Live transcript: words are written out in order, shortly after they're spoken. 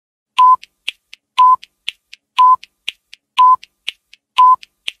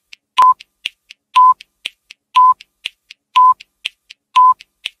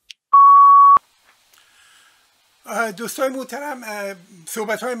دوستای محترم،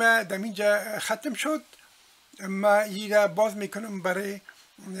 صحبت های ما در اینجا ختم شد. ما ایره باز میکنم برای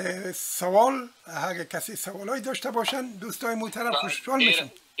سوال. اگر کسی سوالایی داشته باشن دوستای محترم خوشحال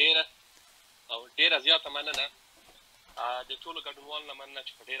میشم. ډیره زیاته مننه د ټولو ګډونوالو نه مننه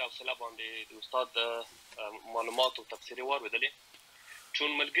چې په ډېره حوصله باندې د استاد معلومات او تبصرې واورېدلې. چون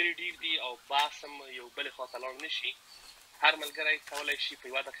ملګري ډېر دي او بحث هم یو بلې خواته لاړ نه شي. هر ملګری کولی شي په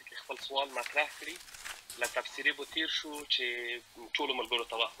یوه دقیقه کې خپل سوال مطرح کړي. له تبصرې به تېر شو چې ټولو ملګرو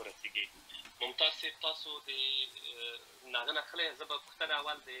ته وخت ورسېږي. ممتاز صاحب، تاسو د هغه نه خلی زه به پوښتنه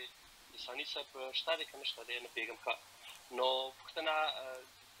اول د ثاني صاحب شته دی که نشته دی نه پوهېږم ښه. نو پوښتنه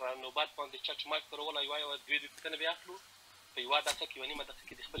په نوبت باندې چا چې مایک کارولی یوه دوې پوښتنې به اخلو. په یوه دقیقه کې یوه نیمه دقیقه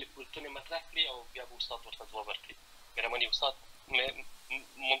کې د خپلې پوښتنې مطرح کړي او بیا به استاد ورته ځواب ورکړي. مهرباني استاد.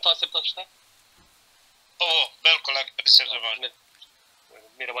 ممتاز صاحب تاسو شته؟ بالکل بسیار زبان.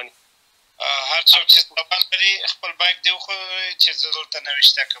 مهرباني. هر څوک چې سوال لري خپل مایک دې وښوروي چې زه ورته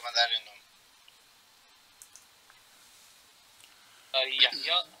نوشته کومه د هغې نوم.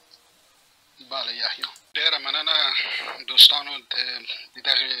 یحیی. بله یحیی. ډېره مننه دوستانو د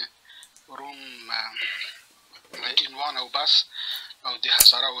دغې روم عنوان او بس او د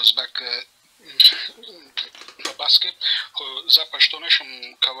هزاره او ازبک په بس کې خو زه پښتو نشم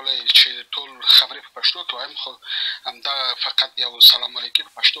کولی چې ټول خبرې په پښتو کې وایم، خو همدا فقط یو سلام علیکم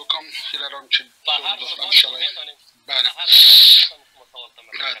په پښتو کوم. هیله لرم چې ټول دوستان انشاءالله. بله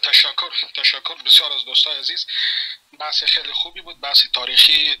تشکر بسیار از دوستای عزیز. بحث خیلی خوبی بود، بحث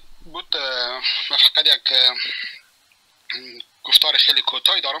تاریخی بود. من فقط یک گفتار خیلی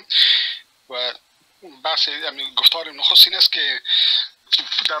کوتاهی دارم و بحث گفتار نخست این است که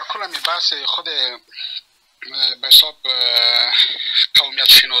در کل بحث خود به حساب قومیت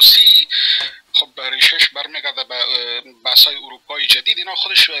شناسی خب ریشش برمیگرده به بحث‌های اروپایی جدید. اینا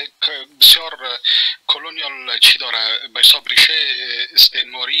خودش بسیار کلونیال چی داره، به حساب ریشه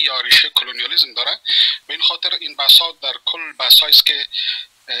استعماری یا ریشه کلونیالیسم داره. به این خاطر این بحث‌ها در کل بحث‌هایی است که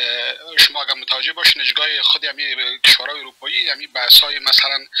شما اگر متوجه باشین اجگاه خود همی کشورهای اروپایی همی بحث‌های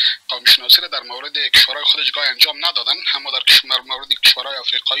مثلا قوم شناسی را در مورد کشورهای خودش گاه انجام ندادن، اما در مورد کشورهای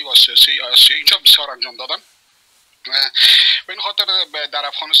افریقایی و آسیایی اینجا بسیار انجام دادن. به این خاطر در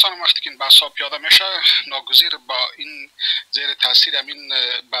افغانستان وقتی که این بحث‌ها پیاده میشه ناگزیر با این زیر تاثیر همین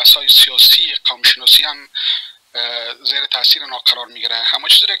بحث‌های سیاسی قوم شناسی هم زیر تاثیر اینا قرار میگیره. اما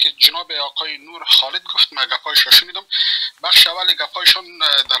چیزی که جناب آقای نور خالد گفت من گپایش رو شنیدم، بخش اول گپایشون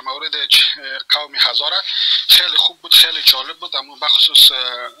در مورد قوم هزاره خیلی خوب بود، خیلی جالب بود. اما بخصوص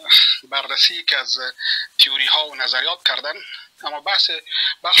بررسی که از تئوری ها و نظریات کردن. اما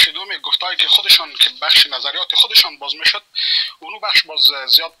بخش دوم گفتایی که خودشان که بخش نظریات خودشان باز میشد، اونو بخش باز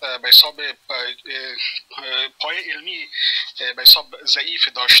زیاد به حساب پایه علمی به حساب ضعیف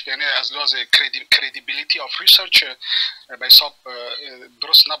داشت، یعنی از لحاظ کردیبیلیتی آف ریسرچ به حساب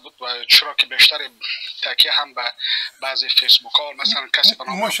درست نبود و چرا که بیشتر تکیه هم به بعضی فیسبوک ها مثلا کسی به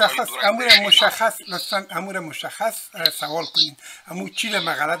نام امور مشخص سوال کنین. امو چی رو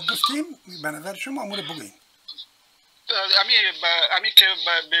ما غلط گفتیم به نظر شما امور بگوین. امی که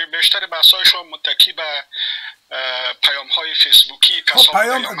بیشتر بحثایشون متکی به پیام های فیسبوکی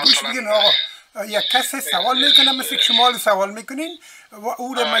پیام گوش بگین آقا. یک کسی سوال میکنه مثل که شما سوال میکنین و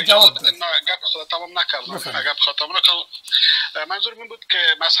او رو ما جواب داد. گپ خود تمام نکردم. منظور این بود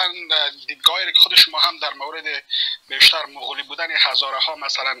که مثلا دیدگاهی که خود شما هم در مورد بیشتر مغولی بودن هزاره ها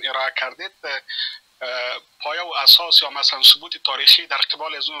مثلا ارائه کردید، پایه و اساس یا مثلا ثبوت تاریخی در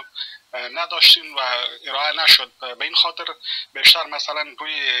قبال از اون نداشتین و ارائه نشد. به این خاطر بیشتر مثلا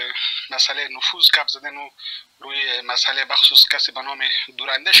روی مسئله نفوذ گپ زدن و روی مسئله بخصوص کسی به نام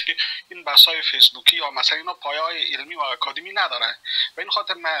دوراندش که این بحث‌های فیسبوکی یا مثلا اینا پایه‌های علمی و اکادمی نداره. به این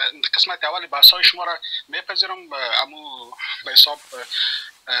خاطر من قسمت اول بحث‌های شما را میپذیرم. امو به حساب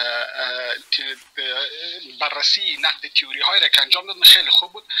بررسی نقد تئوری هایی را که انجام دادن خیلی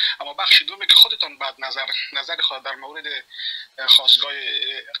خوب بود. اما بخش دومی که خودتون بعد نظر خود در مورد خاصگاه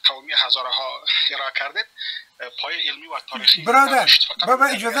قومی هزاره ها ارائه کردید پای علمی و تاریخی برادر بابا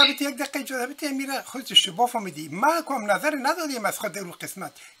اجازه بدید یک دقیقه اجازه بدید. میره خودت اشتباه فهمیدی. ما کم نظر ندادیم از خود رو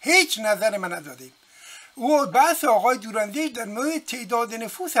قسمت، هیچ نظر ما ندادیم. و بحث آقای دوراندیش در مورد تعداد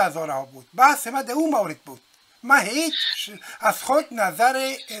نفوس هزاره ها بود، بحث ما در اون مورد بود. ما هیچ از خود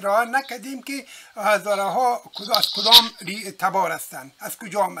نظر ارائه نکردیم که هزاره ها از کدام تبار هستند، از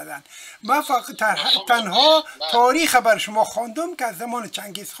کجا آمدن. ما فقط تنها تاریخ بر شما خواندم که از زمان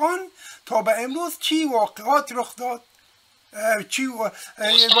چنگیز خان تا به امروز چی واقعات رخ داد، چی و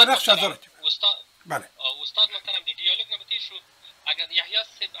نقش هزاره. بله استاد محترم دی دیالوگ نباتی شو. اگر یحیی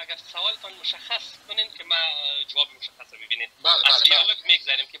صاحب اگر سوالتان مشخص کنین که ما جواب مشخص ببینید. از دیالوگ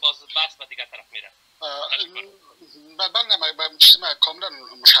میگذاریم که باز بحث به دیگه طرف میره. بله، چیز کاملا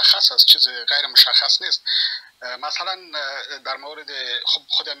مشخص است، چیز غیر مشخص نیست. مثلا در مورد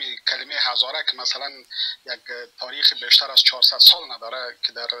خود می کلمه هزاره که مثلا یک تاریخ بیشتر از 400 سال نداره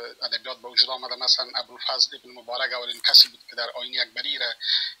که در ادبیات به وجود آمده. مثلا ابوالفضل ابن مبارک اولین کسی بود که در آیین اکبری را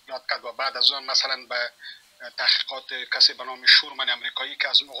یاد کرد و بعد از اون مثلا به تحقیقات کسی به نام شورمن امریکایی که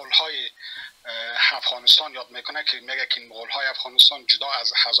از مغول‌های افغانستان یاد میکنه که میگه که این مغول‌های افغانستان جدا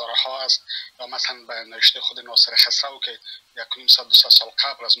از هزاره ها است، یا مثلا به نوشته خود ناصر خسرو که 1.5 سال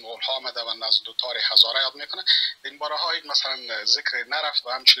قبل از مغول‌ها آمده و از دوتار هزاره یاد میکنه. این باره ها مثلا ذکر نرفت و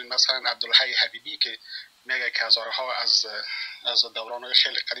همچنین مثلا عبدالحی حبیبی که میگه که هزاره ها از دوران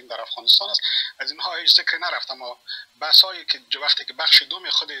خیلی قدیم در افغانستان است، از اینها هیچ ذکر نرفت. اما بحثایی که وقتی که بخش دوم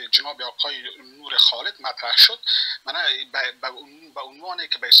خود جناب آقای نور خالد مطرح شد، من به عنوانی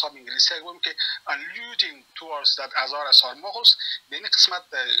که به حساب انگلیسی گفتم که alluding towards that Hazaras are Mughals، به این قسمت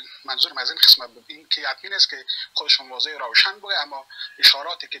منظورم از این قسمت بود این که حتمی است که خودشون واضح روشن بوده، اما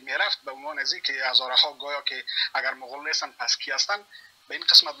اشاراتی که میرفت به عنوان از این که هزاره ها گویا که اگر مغول نیستن پس کی هستن، به این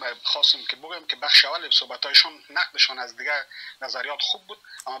قسمت خواستم که بگم که بخش اول صحبتایشون نقدشون از دیگه نظریات خوب بود،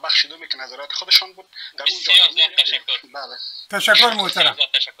 اما بخش دومی که نظریات خودشون بود در اون جا. بله تشکر محترم.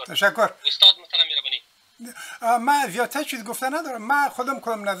 تشکر استاد محترم میربانی. من زیادتر چیز گفته ندارم. من خودم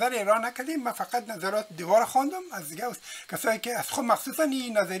کدام نظری ارائه نکردیم، من فقط نظریات دیوار خواندم از دیگه کسایی که از خود مخصوصا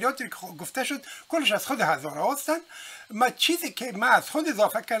این نظریاتی که گفته شد کلش از خود هزاره هستن. من چیزی که من از خود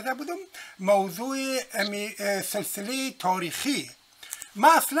اضافه کرده بودم موضوع سلسله تاریخی. من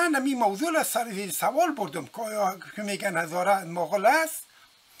اصلا نمی موضوع را سر زیر سوال بردم که میگن هزاره مغول است.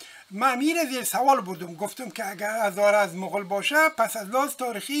 من میره زیر سوال بردم، گفتم که اگر هزاره از مغول باشه پس از لحاظ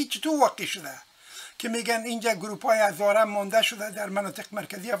تاریخی چطور واقع شده که میگن اینجا گروپ های هزاره مانده شده در مناطق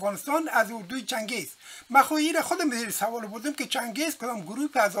مرکزی افغانستان از اردوی چنگیز. من خودم زیر سوال بردم که چنگیز کدام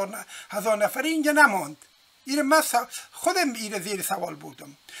گروپ هزار نفری اینجا نماند. این من خودم زیر سوال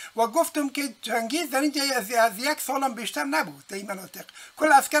بردم و گفتم که چنگیز در اینجا از 1 سال هم بیشتر نبود در این مناطق،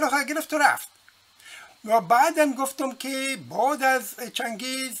 کل عسکر ها گرفت و رفت. و بعدم گفتم که بعد از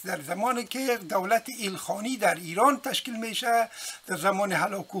چنگیز در زمانی که دولت ایلخانی در ایران تشکیل میشه، در زمان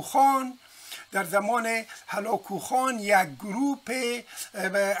هلاکوخان یک گروپ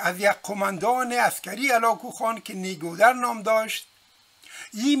از یک قماندان عسکری هلاکوخان که نیگودر نام داشت،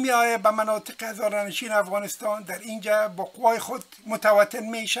 این میایه به مناطق هزاره‌نشین افغانستان، در اینجا با قوای خود متوطن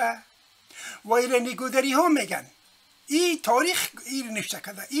میشه و این نیگودری ها میگن. این تاریخ این نوشته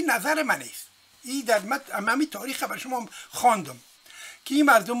کرده، این نظر من است. این در من تاریخ بر شما خواندم که این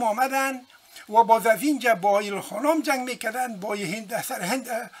مردم آمدن و باز از اینجا با ایلخانام جنگ میکردن، با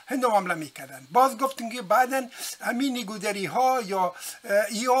هند حمله میکردن. باز گفتیم که بعدا همین نیگودری ها یا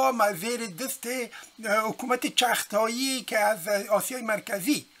زیر دست حکومت چغتایی که از آسیای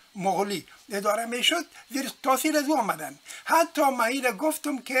مرکزی مغولی اداره میشد زیر تاثیر از او آمدن. حتی من این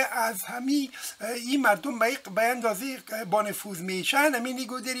گفتم که از همین این مردم به اندازه با نفوذ میشن همین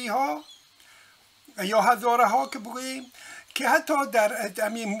نیگودری ها یا هزاره ها که بگوییم، که حتی در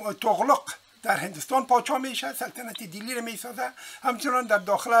همین تغلق در هندوستان پاچا میشه، سلطنت دیلی رو میسازه، همچنان در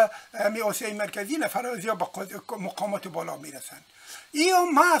داخل آسیای مرکزی نفرازی ها با مقامات بالا میرسن.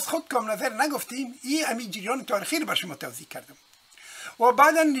 این ما از خود کم نظر نگفتیم، این همین جریان تاریخی رو بر شما توضیح کردم. و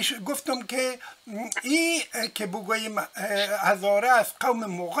بعدا گفتم که این که بگوییم هزاره از قوم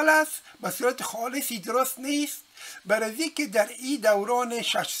مغول است به صورت خالصی درست نیست، برای که در این دوران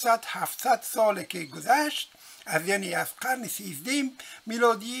 600-700 سال که گذشت، یعنی از قرن 13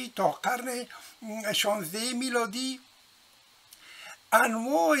 میلادی تا قرن 16 میلادی،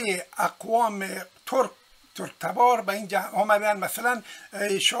 انواع اقوام ترکتبار به اینجا آمدن. مثلا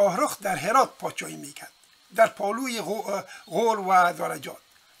شاهرخ در هرات پادشاهی میکرد، در پالوی غور و زارجات،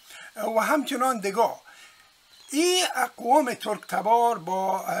 و همچنان دگاه این اقوام ترکتبار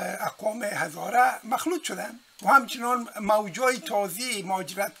با اقوام هزاره مخلوط شدن و همچنان موجای تازی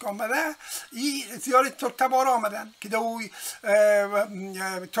مهاجرت که آمده این زیاد ترکتبار آمدن که دوی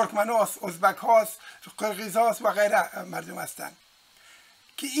ترکمن هاست، ازبک هاست، قرقیز هاست و غیره مردم هستند،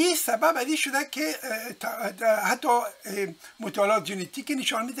 که این سبب ازی شده که حتی مطالعات ژنتیکی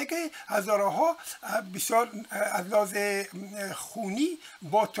نشان میده که هزاره ها بسیار از لحاظ خونی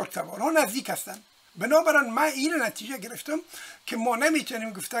با ترکتباران نزدیک هستند. بنابراین من این نتیجه گرفتم که ما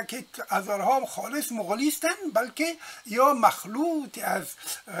نمیتونیم گفته که هزاره ها خالص مغولیستن، بلکه یا مخلوط از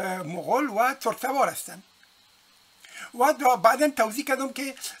مغول و ترکتبار هستند. و بعدا توضیح کردم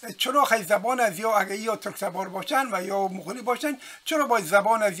که چرا خیلی زبان از یا اگر یا ترکتبار باشن و یا مغولی باشن، چرا باید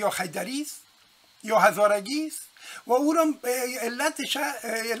زبان از یا خیدری است یا هزارگی است، و او را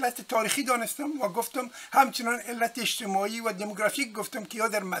علت تاریخی دانستم و گفتم همچنان علت اجتماعی و دموگرافیک گفتم که یا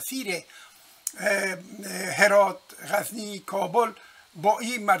در مسیر هرات، غزنی، کابل با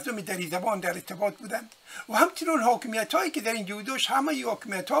این مردم دری زبان در ارتباط بودند و همچنین حاکمیت هایی که در این جودوش همه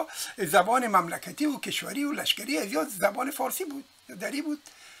حاکمیت ها زبان مملکتی و کشوری و لشکری از یاد زبان فارسی بود دری بود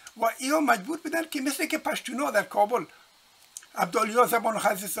و اینا مجبور بودن که مثل که پشتونا در کابل ابدالی ها زبان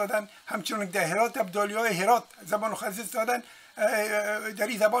خصیص دادن، همچنین در هرات ابدالی های هرات زبان خصیص دادن،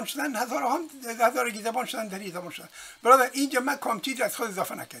 دری زبان شدن، هزارگی زبان شدن، دری زبان شدن. برادر اینجا من کام چیز از خود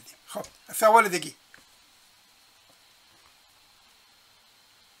اضافه نکردیم. خب سوال دیگه.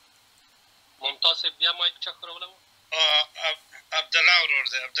 ممتاز بیا مایک چک کنم ولم. عبدالله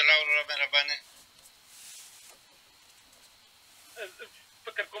ورده، عبدالله ورده مهربانه.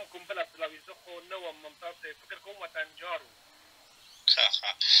 فکر کوم بل عبدالله زه خو نه وم ممتاز فکر کوم وطن جارو.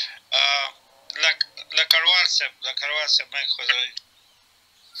 لکروار صاحب مایک خدایی.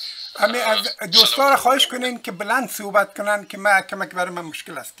 همه از دوستان خواهش کنین که بلند صحبت کنن که ما کمک برای من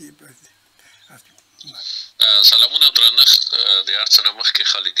مشکل است که سلامونه درنښت د هر څه نه مخکې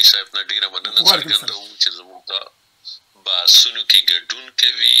خالدي صاحب نه ډېره مننه څرګندوم چې زموږ د بحثونو کې ګډون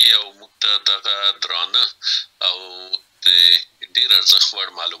کوي او موږ ته دغه درانه او د ډېر ارزښت وړ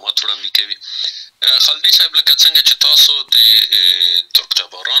معلومات وړاندې کوي. خالدي صاحب لکه څنګه چې تاسو د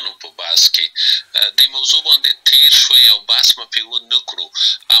ترکتبارانو په بحث کې د موضوع باندې تیر شوئ او بحث مو پرې ونه کړو،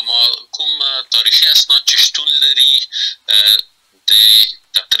 اما کوم تاریخي اسناد چې شتون لري د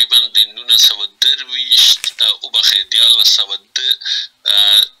تقریبا د 1923 وبخښئ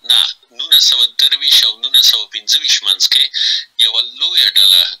 1923 او 1925 منځ کې یوه لویه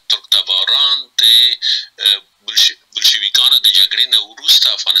ډله ترکتباران د بلشویکانو د جګړې نه وروسته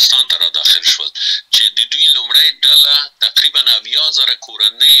افغانستان ته راداخل شول چې د دوی لومړۍ ډله تقریبا 70,000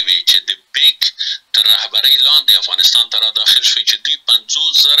 کورنۍ وې چې د بیک تر رهبرۍ لاندې افغانستان ته راداخل شوې چې دوی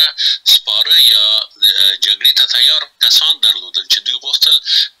 50,000 سپاره یا جګړې ته تیار کسان درلودل چې دوی غوښتل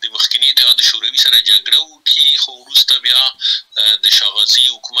د مخکیني اتحاد شوروي سره جګړه وکړي، خو وروسته بیا د شاغازي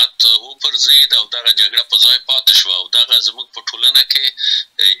حکومت وپرځېد او دغه جګړه په ځای پاتې شوه او دغه زموږ په ټولنه کې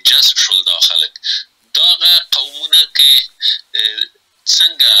جذب شول دا خلک. دغه قومونه کې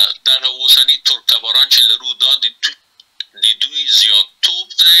څنګه دغه اوسني ترکتباران چې لرو دا د دوی زیاتوب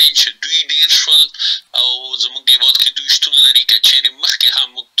دی چې دوی ډېر شول او زموږ هېواد کې دوی شتون لري که چېرې مخکې هم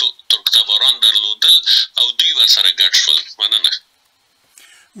موږ ترکتباران درلودل او دوی ورسره ګډ شول. مننه.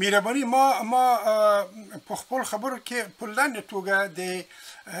 مهرباني ما په خپل خبرو کې په لنډه توګه د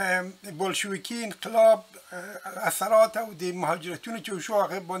بولشویکي انقلاب اثرات او د مهاجرتونو چې وشو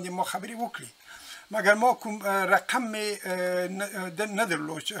هغه باندې ما خبرې وکړې، مګر ما کوم رقم نه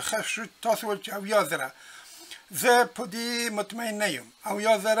درلود. تاسو ویل چې 70,000 زه په دې مطمئن نه یم.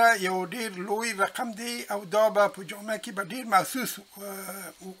 70,000 یو ډېر لوی رقم دی او دا به په جامعه کې به ډېر محسوس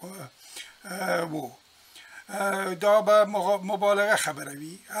و. دا به مبالغه خبره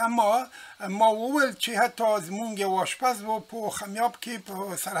وي. اما ما وویل چې حتی زمونږ یو آشپز و په خمیاب کې په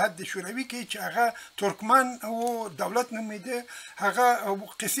سرحد شوروي کې چې هغه ترکمن و دولت نومیده، هغه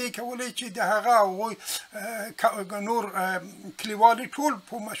قصې کولې چې د هغه نور کلیوال ټول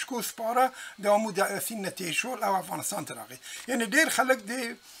په مشکو سپاره د عمود سین نه تېر شول او افغانستان ته راغی. یعنې ډېر خلک د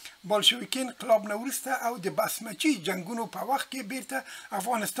بولشویکي انقلاب نه وروسته او د بسمچي جنګونو په وخت کې بیرته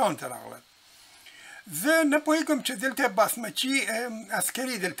افغانستان ته راغلل. زه نه پوهېږم چې دلته بسمچي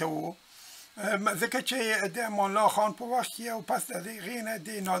عسکري دلته و، ځکه چې د امان الله خان په وخت کې او پس د هغې نه د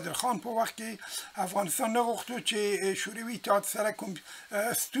نادر خان په وخت کې افغانستان نه غوښتو چې شوروي اتحاد سره کوم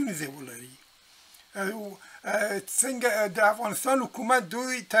ستونزې ولري. څنګه د افغانستان حکومت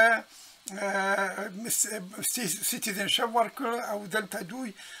دوی ته سیتیزنشپ ورکړ او دلته دوی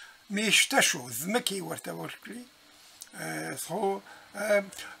میشته شو، ځمکې ورته ورکړي. خو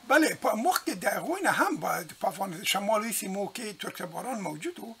بله مخکې د هغوی نه هم باید په شمالي سیمو کې ترکتباران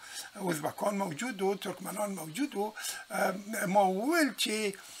موجود و، ازبکان موجود و، ترکمنان موجود و. ما وویل چې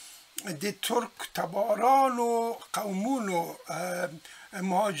د ترکتبارانو قومونو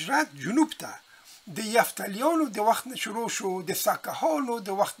مهاجرت جنوب ته د یفتلیانو د وخت نه شروع شو، د سکهانو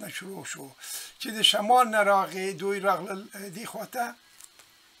د وخت نه شروع شو چې د شمال نه راغی دوی راغلل دې خواته.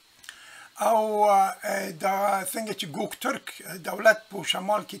 او دا څنګه چې ګوکترک دولت په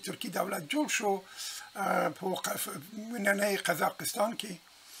شمال کې ترکی دولت جوړ شو په نننۍ قزاقستان کې،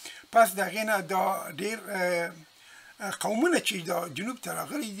 پس د هغې نه دا ډېر قومونه چې دا جنوب ته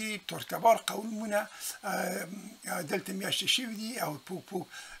راغلي دي ترکتبار قومونه دلته میاشته شوي دي او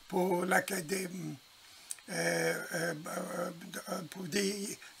په لکه د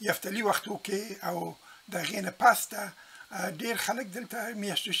یفتلي وختو کې او د هغې نه پس ته ډېر خلک دلته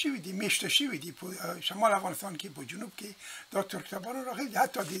میشته شوي دي په شمال افغانستان کې په جنوب کې دا ترکتباران راغلي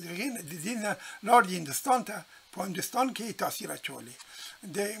حتی د دې نه لاړ د هندوستان ته په هندوستان کې تاثیر اچولی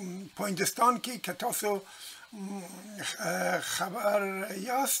په هندوستان کې که تاسو خبر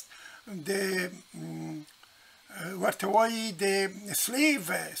یاست د ورته وایي د سلیو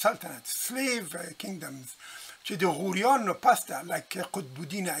سلطنت سلیو کینګډمز چې د غوریانو پس ته لکه قطب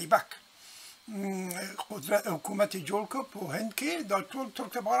الدین ایبک قدرت حکومت جوړ کړ په هند کې دا ټول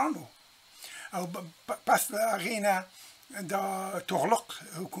ترکتباران وو او پس د هغې نه دا تغلق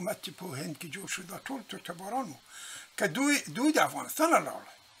حکومت چې په هند کې جوړ شو دا ټول ترکتباران وو که دوی د افغانستان نه لاړل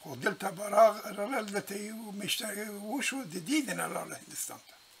خو دلته به راغلل دلته یې وشو د دې نه لاړل هندوستان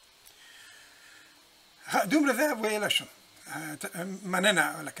ته دومره زه ویلی شم مننه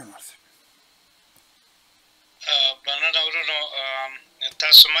لکه مرسي مننه ورونو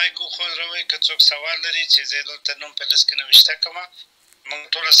تاسو مایک وخوځوئ که څوک سوال لري چې زه دلته نوم په لیست کې نوشته کړمه موږ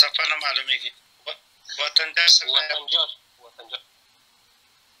ټوله صفحه نه معلومیږي وطنجار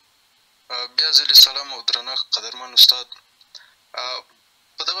بیا ځلې سلام او درنښت قدرمن استاد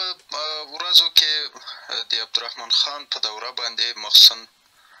په دغه ورځو کې د عبدالرحمن خان په دوره باندې مخصوصا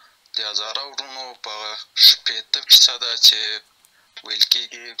د هزاره ورونو په 80% چې ویل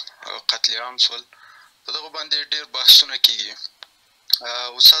کېږي قتل عام شول په دغه باندې ډېر بحثونه کېږي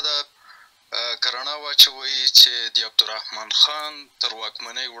استاده که رڼا واچوئ چې د عبدالرحمن خان تر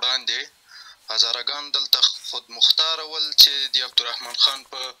واکمنۍ وړاندې هزارهګان دلته خود مختاره ول چې د عبدالرحمن خان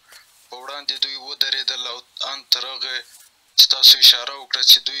په وړاندې دوی ودرېدل او ان تر هغې چې تاسو اشاره وکړه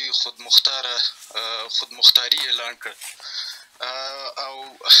چې دوی خودمختاري اعلان کړ او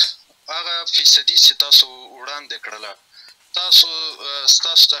هغه فیصدي چې تاسو وړاندې کړله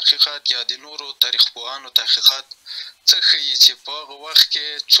ستاسو تحقیقات یا د نورو تاریخ پوهانو تحقیقات څه ښیي چې په هغه وخت کې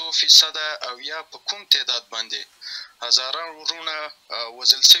څو فیصده او یا په کوم تعداد باندې هزاره وروڼه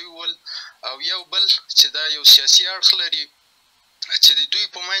وژل سوي ول او یو بل چې دا یو سیاسي اړخ لري چې د دوی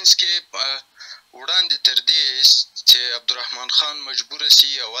په منځ کې وړاندې تر دې چې عبدالرحمن خان مجبوره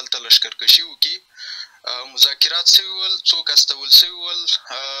سي او هلته لښکرکشي وکړي مذاکرات سوي ول څوک استول سوي ول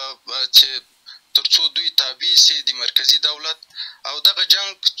چې تر څو دوی تابع سي د مرکزي دولت او دغه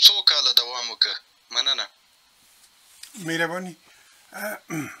جنګ څو کاله دوام وکړه مننه مهرباني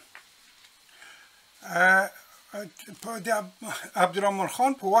د عبدالرحمن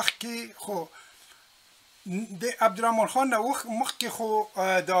خان په وخت کې خو د عبدالرحمن خان نه مخکې خو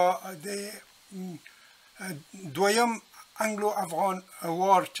د دویم انګلو افغان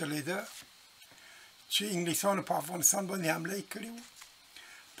وار چلیده چې انګلیسانو په افغانستان باندې حمله کړې وه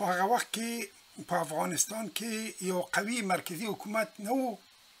په هغه وخت کې په افغانستان کې یو قوي مرکزي حکومت نه و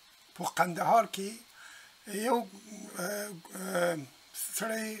په قندهار کې یو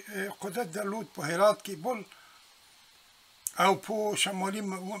سړی قدرت درلود په هرات کې بل او په شمالي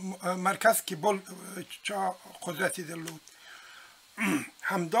مرکز کې بل چا قدرت درلود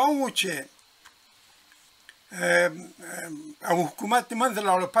همدا و چې او حکومت د منځ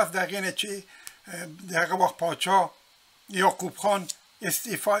لاړه پس د هغې نه چې د هغه وخت پاچا یعقوب خان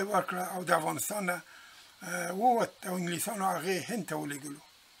استعفا یې ورکړه او د افغانستان نه ووت او انګلیسانو هغې هند ته ولېږلو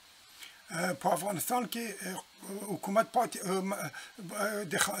په افغانستان کې حکومت پاتې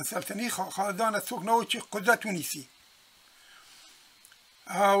د سلطنتي خاندان څوک نه و چې قدرت ونیسي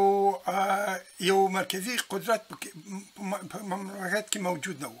او یو مرکزي قدرت په مملکت کې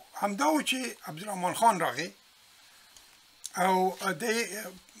موجود نه و همدا و چې عبدالرحمن خان راغی او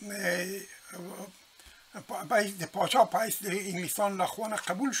د پاچا په حیث د انګلیسان لخوا نه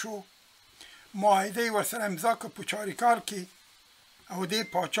قبول شو معاهده یې ورسره امضا کړه په چاریکار کې او دی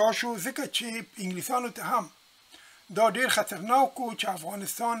پاچا شو ځکه چې انګلیسانو ته هم دا ډېر خطرناک و چې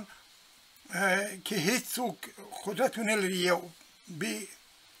افغانستان کې هیڅ څوک قدرت ونه لري یو بې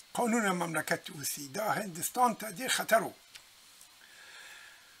قانونه مملکت اوسي دا هندوستان ته ډېر خطر و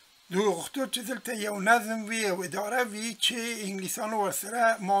دوی غوښتل چې دلته یو نظم وي او اداره وي چې انګلیسانو ورسره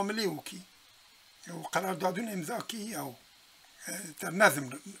معاملې وکړي او قراردادونه امضا کړي او تر نظم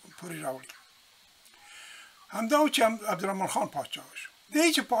پورې راوړي همدا و چې عبدالرحمن خان پاچا شو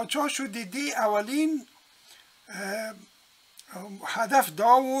دی چې پاچا شو د دې اولین هدف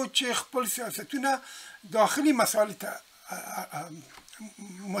دا و چې خپل سیاستونه داخلي مسائل ته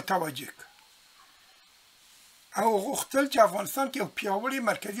متوجه کړ او غوښتل چې افغانستان کې یو پیاوړی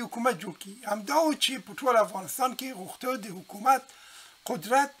مرکزي حکومت جوړ کړي همدا و چې په ټول افغانستان کې غوښتل د حکومت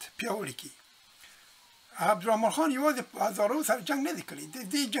قدرت پیاوړی کړي عبدالرحمن خان یوازې هزارو سره جنګ نه دی کړی د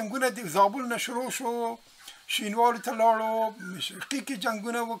دې جنګونه د زابل نه شروع شو شینوارو ته لاړو مشرقي کې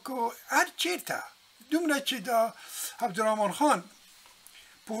جنګونه وکړو هر چېرته دومره چې د عبدالرحمن خان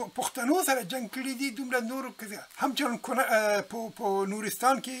پښتنو سره جنگ کړی دي دومره نور همچنان په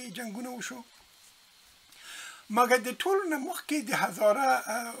نورستان کې جنگونه وشو مګر د ټولو نه مخکې د هزاره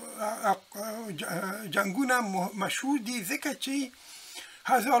جنگونه مشهور دي ځکه چې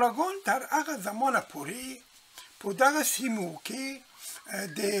هزارگان تر هغه زمانه پورې په دغه سیمو کې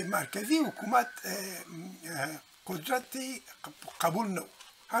د مرکزی حکومت قدرت قبول نه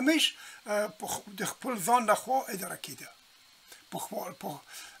همیش د خپل ځان لخوا اداره کېده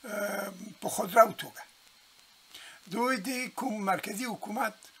په خودرو توګه دوی د کوم مرکزی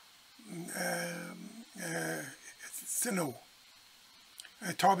حکومت سنو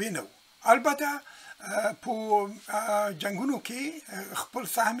تابع نه البته په جنگونو کې خپل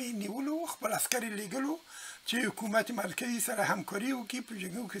سهم نیولو خپل عسکر لیږلو چې حکومت مرکزی سره همکاري وکړي په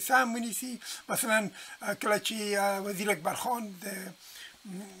جنگونو کې سهم ونیسي مثلا کله چې وزیر اکبر خان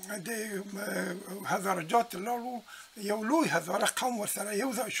د هزاره جات لاړو یو لوی هزاره قوم ورسره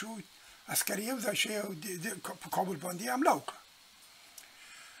یو ځای شو عسکر یو ځای شو او په کابل باندې حمله وکړه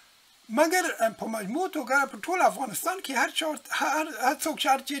مګر په مجموع توګه په ټول افغانستان کې هر څوک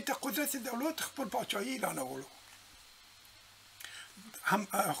چې د قدرت دولت خپل پاچاهي اعلانولو هم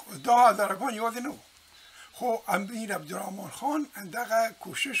دا هزارگان یاد نه خو امیر عبدالرحمن خان دغه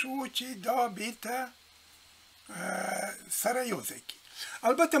کوشش و چې دا بیرته سره یو ځای کړي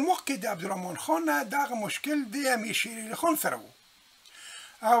البته مخکې د عبدالرحمن خان دغه مشکل د امیر شیر علي خان سره و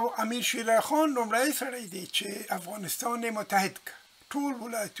او امیر شیر علي خان لومړی سړی دی چې افغانستان متحد کړ ټول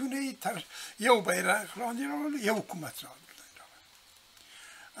ولایتونه تر یو بیرغ لاندې راوړل یو حکومت راوړل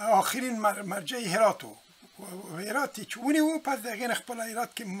آخرین مرجع هرات و هرات چې ونیو پس د هغې نه خپل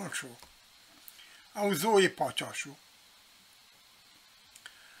هرات کې مړ شو او زوی پاچا شو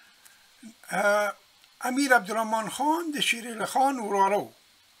امیر عبدالرحمن خان د شیر علي خان وراره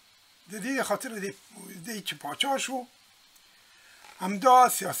د دې خاطر دی چې پاچا شو همدا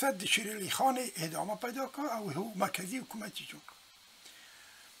سیاست د شیر علي خان ادامه پیدا کړ او مرکزی حکومت جوړ کړ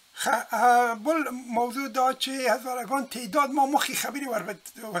بل موضوع دا چې هزارگان تعداد ما مخی خبری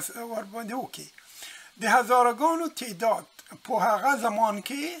وربانده وکی د هزارگان تعداد په هغه زمان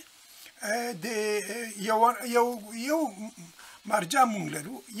کې د یو مرجع مونږ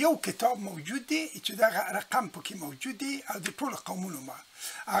لرو یو کتاب موجود دی چې دغه رقم پکې موجود دی او د ټولو قومونو ما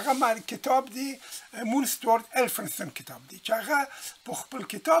هغه کتاب دی مون ستوارت الفرنستون کتاب دی چې هغه په خپل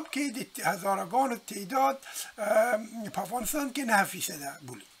کتاب کې د هزارگان تعداد په افغانستان کې 9%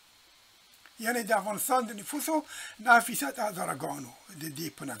 بولی یعنی د افغانستان د نفوسو 9% هزارگانو د دې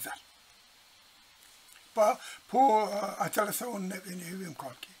په نظر په 1890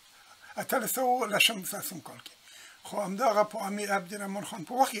 کال کې 1800 کال کې خو همدغه په امیر عبدالرحمن خان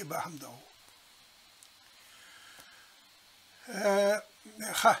په وخت به همدا و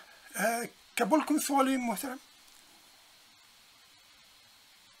قبول کوم سوال محترم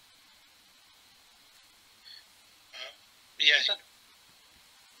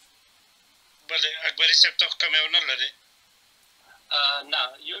بله اکبري صاحب ته کوم یو نه لري نه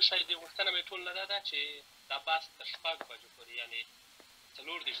یو شی دی غوښتنه مې ټول نه ده چې دا بحث تر 6 بجو پورې یعنی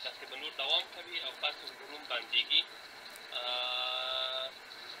 4 دېرش دقیقې نور دوام کوي او بحث روم باندېږي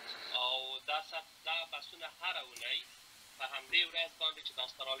او دا بحثونه هره اونۍ په همدې ورځ باندې چې د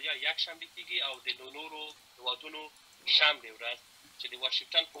استرالیا یکشنبه کېږي او د نورو هېوادونو شنبې ورځ چې د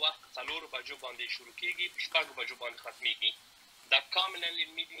واشنګټن په وخت 4 بجو باندې شروع کېږي په 6 بجو باندې ختمېږي دا کاملا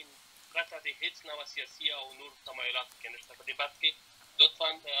علمي دي پرته د هېڅ نوع سیاسي او نور تمایلاتو کې نشته په دې بحث کې لطفا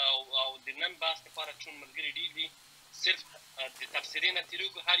او د نن بحث لپاره چون ملګري ډېر دي صرف د تفسیري نه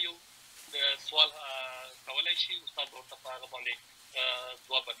تېرېږو هر یو سوال کولی شي استاد به ورته په هغه باندې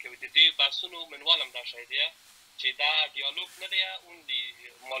ځواب ورکوي د دې بحثونو منوال هم دا شی دی چې دا ډیالوګ نه دی اون د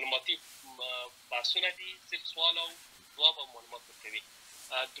معلوماتي بحثونه دي صرف سوال او ځواب او معلومات ورکوي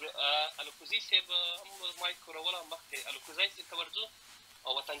الکوزي صاحب هم مایک کاروله مخکې الکوزی صاحب ته ورځو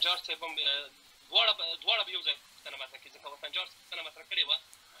او وطنجار صاحب هم دواړه به یو ځای پوښتنه مطرح کړي ځکه وطنجار صاحب پوښتنه مطرح کړې وه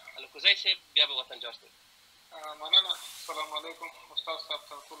الکوزی صاحب بیا به وطنجار صاحب مننه السلام علیکم استاد صاحب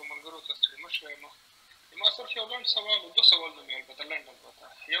ته ټولو ملګرو ته ستړي مه شوئ ما صرف یو لنډ سوال او 2 سوالونه مې البته لنډ البته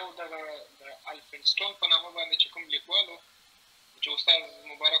یو دغه د الفنسټون په نامه باندې چې کوم لیکوال و چې استاد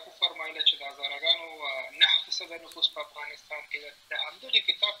مبارک وفرمایله چې د هزارګانو 9% نفوس په افغانستان کې ده د همدغې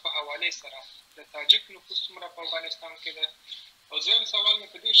کتاب په حوالې سره د تاجک نفوس څومره په افغانستان کې ده او دویم سوال مې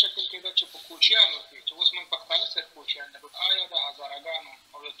په دې شکل کې ده چې په کوچیانو کې چې اوس موږ پښتانه صرف کوچیان لرو آیا د هزارګانو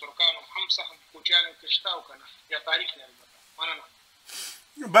او د ترکانو هم سهم کوچیانو کې شته او که نه یا تاریخ یې البته مننه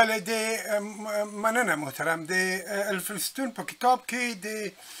بله د مننه محترم د الفنستون په کتاب کې د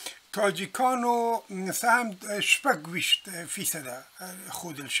تاجیکانو سهم 26%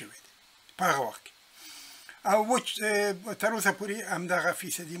 ښودل شوی دی په هغه وخت کې او تر اوسه پورې همدغه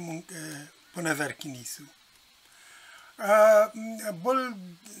فیصدي مونږ په نظر کې نیسو. بل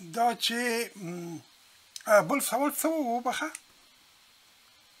دا چې بل سوال څه وبخه؟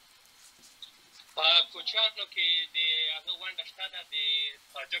 په کوچیانو کې د هغه ونډه شته ده د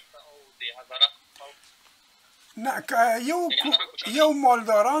تاجک او د هزاره قوم؟ نه، یو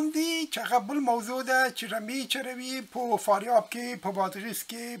مالداران دي چې هغه بل موضوع ده چې رمې چروي په فاریاب کې، په بادغیس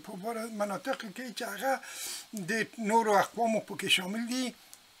کې، په مناطق کې چې هغه د نورو اقوامو پکې شامل دي.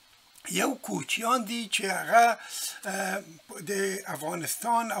 یو کوچیان دي چې هغه د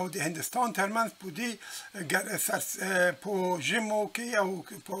افغانستان او د هندوستان ترمنځ په دې په ژمو کې او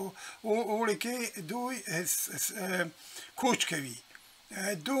په اوړي کې دوی کوچ کوي.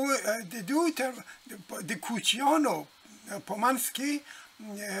 د کوچیانو په منځ کې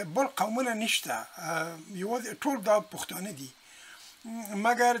بل قومونه نشته، یوازې ټول دا پښتانه دي،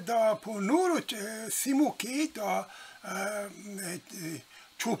 مګر دا په نورو سیمو کې دا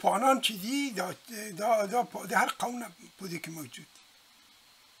چوپانان چې دي د هر قوم په دې کې موجود دي.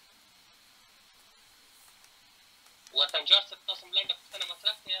 وطنجار صاحب تاسو لنډه پوښتنه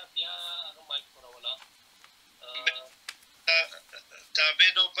مطرح کړئ، بیا هغه مایک خوروله. تابع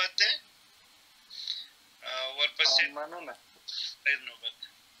نوبت دی ورپسې مننه. نوبت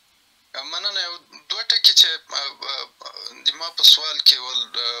مننه. دوه ټکي چې د ما په سوال کې ول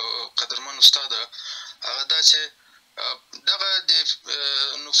قدرمن استاده، هغه دا چې دغه د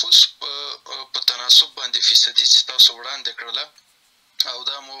نفوس په تناسب باندې فیصدي چې تاسو وړاندې کړله او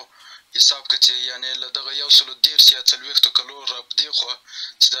دا مو حساب کړه چې یعنې له دغه 130 یا 40 کلو را پدېخوا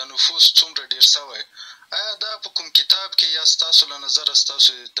چې دا نفوس څومره ډېر سوی، آیا دا په کوم کتاب کې یا ستاسو له نظره ستاسو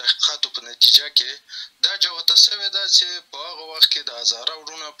د تحقیقاتو په نتیجه کې دا جوته سوې ده چې په هغه وخت کې د هزاره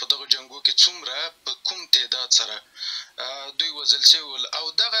وروڼه په دغه جنګو کې څومره په کوم تعداد سره دوی وژل شوي ول، او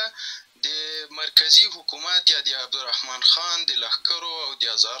دغه د مرکزي حکومت یا د عبدالرحمن خان د لښکرو او د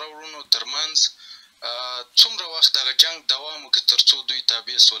هزاره وروڼو ترمنځ څومره وخت دغه جنګ دوام وکړي تر څو دوی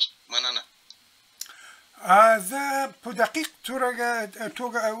تابع سول؟ مننه. زه په دقیق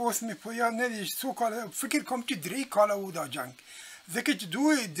توګه اوس مې په یاد نه دي څو کاله، فکر کوم چې 3 کاله و دا جنګ، ځکه چې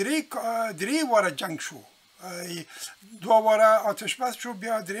دوی 3 واره جنګ شو، 2 واره آتش بس شو،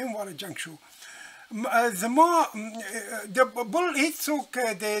 بیا 3 واره جنګ شو. زما بل هیڅوک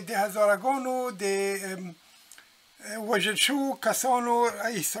د هزارگانو د وژل شوو کسانو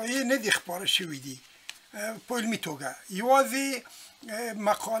احصایې نه دي خپاره شوي دي په علمي توګه، یوازې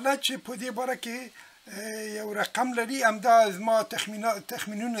مقاله چې په دې باره کې یو رقم لري، همدا زما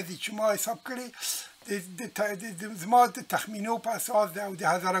تخمینونه دي چې ما حساب کړي، زما د تخمینو په اساس او د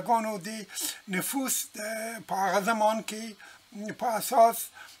هزارگانو د نفوس په هغه زمان کې په اساس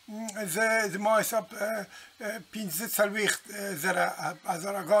زما حساب 45,000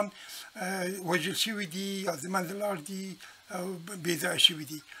 هزارگان وژل شوي دي یا ز منځه لاړ دي او بېځایه شوي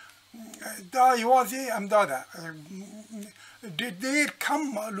دي. دا یوازې همدا ده، ډېر کم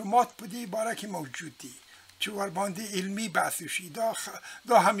معلومات په دې باره کې موجود دي چې ورباندې علمي بحث وشي،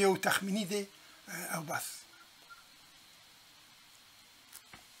 دا هم یو تخمیني دی او بس.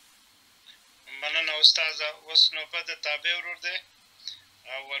 مننه استاده. اوس نوبت د تابع ورور دی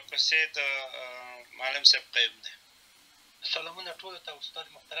او ورپسې د معلم صاحب قیوم دی. سلامونه ټولو ته، استاد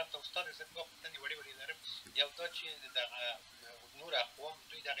محترم ته. استاد زه دوه پوښتنې وړې لرم. یو دا چې دغه نور اقوام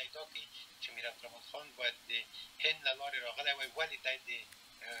دوی دغه ادعا کوي چې میر عبدالرحمن خان باید د هند له لارې راغلی وای، ولې دی د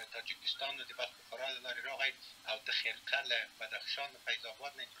تاجکستان او د بلخ بخارا له لارې راغی او د خرقه له بدخشان او فیض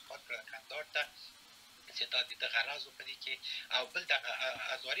آباد نه انتقال کړه کندهار ته، چې دا د ده غرض و په دې کې. او بل دغه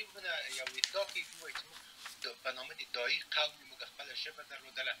هزاري وروڼه یو ادعا کوي وایي چې په نامه د دایي قوم موږ خپله ژبه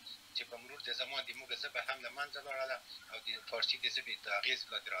درلودله چې په مرور د زمان د موږ ژبه هم له منځه لاړله او د فارسي د ژبې د اغېز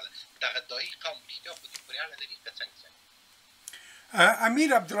لاندې راغله. دغه دایي قوم رښتیا خو دې پورې اړه لري که څنګه؟ امیر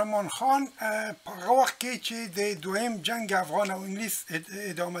عبدالرحمن خان په هغه وخت کې چې د دویم جنگ افغان او انګلیس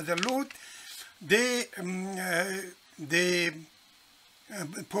ادامه درلود،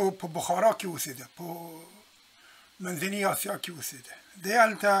 په بخارا کې اوسېده، په منځني اسیا کې اوسېده. دی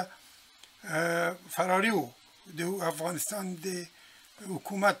هلته فراری و د افغانستان د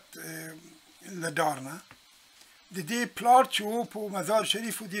حکومت له دار نه. د دې پلار چې و په مزار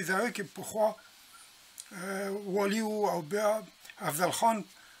شریف و دې ځایو کې پخوا والی و او بیا افضل خان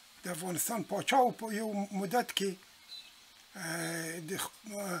د افغانستان پاچا و په یو مدت کې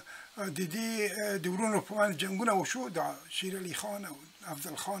د دې د ورونو په منځ جنګونه وشو، د شیر علي خان او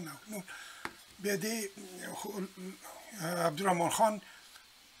افضل خان او نور. بیا د عبدالرحمن خان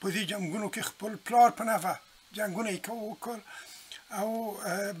په دې جنګونو کې خپل پلار په نفع جنګونه یې وکړ او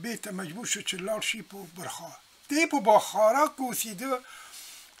بیرته مجبور شو چې لاړ شي په برخا. دی په بخارا کې اوسېده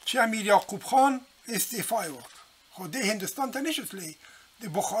چې امیر یعقوب خان استعفا یې وکړ خو دې هندوستان ته نشو تللی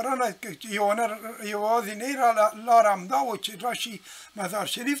د بخارا نه یوازې نه لار همدا و چې راشي مزار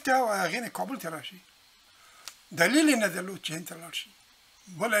شریف ته او هغې نه کابل ته راشي دلیل یې نه درلود چې هند ته لاړ شي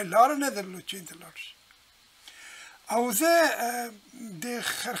بله لاره نه درلود چې هند ته لاړ شي او زه د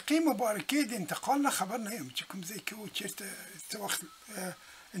خرقې مبارکې د انتقال نه خبر نه یم چې کوم ځای کې و چېرته څه وخت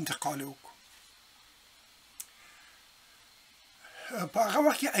انتقال یې وکړو په هغه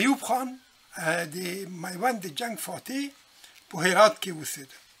وخت کې ایوب خان د میوند د جنگ فاتح په هرات کې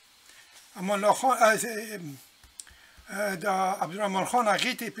اوسېده امان الله خان د عبدالرحمن خان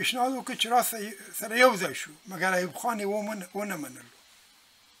هغې ته یې پیشنهاد وکړ چې را سره یو ځای شو مګر ایوب خان یې ونه منلو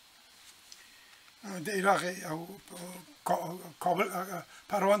د عراق او کابل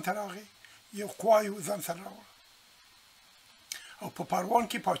پروان ته راغی یو قوا یې ځان سره راوړه او په پروان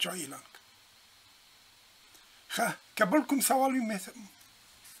کې پاچاهي اعلان کړه ښه که بل کوم سوال وي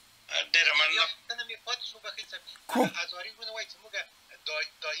ډېره مننه نه مې پاتې شو بخښئ صاحب هزاري وروڼه وایي چې موږ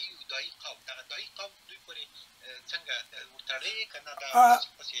دایي قوم دغه دایي قوم دوی پورې څنګه ورتړی که نه دا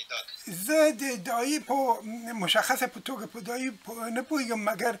زه د دایي په مشخصه په توګه په دایي نه پوهېږم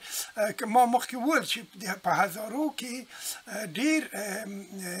مګر که ما مخکې وویل چې په هزارو کې ډېر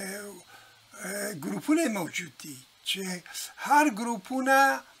ګروپونه موجود دي چې هر ګروپونه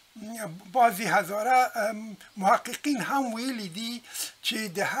بعضی هزاره محققین هم ویلی دي چې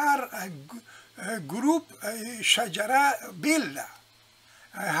د هر گروپ شجره بیل ده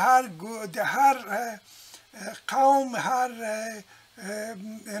د هر قوم هر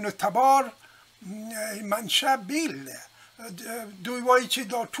تبار منشأ بیل ده دوی وایي چې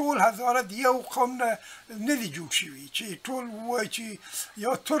دا ټول هزاره د یو قوم نه دي جوړ شوي چې ټول وایي چې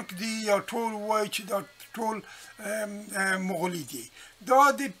یا ترک دي یا ټول وایي چې دا ټول مغولي دي دا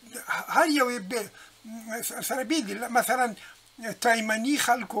د هر یو سره بیل دي مثلا تایمنی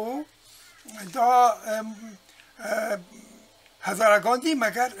خلکو دا هزارگان دي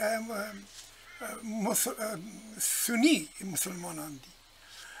مگر سنی مسلمانان دي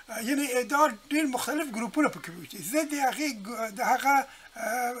یعنی دا ډېر مختلف ګروپونه پکې وي زه د هغه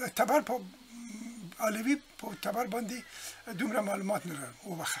تبر په علوي په تبر باندې دومره معلومات نه لرم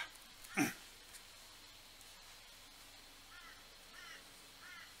وبخښه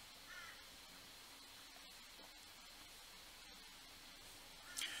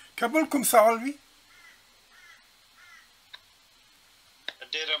که بل کوم سوال وي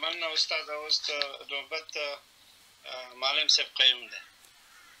ډېره مننه استاد اوس نوبت معلم صاحب قیوم دی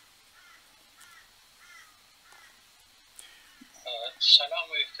سلام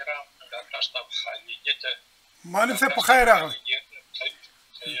و احترام ډاکټر صاحب خالدي ته معلم صاحب په خیر راغلی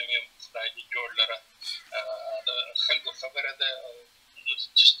خدای دې جوړ لره د خلکو خبره ده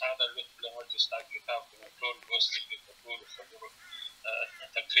چې ستا د لطف له وجې ستا کتاب ټول لوستي دي په ټولو خبرو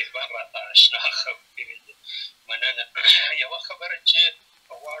تقریبا راته اشنا خبرې دي مننه یوه خبره چې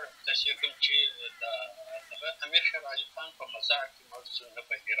غواړم تصحیح کړم چې د امیر شېر علي خان په مزار کې مړ شو نه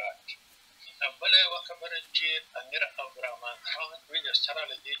په هرات کې بله یوه خبره چې امیر عبدالرحمن خان دوی سره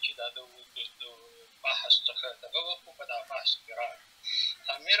له دې چې دا د بحث څخه دغه وکړو په دا بحث کې راغی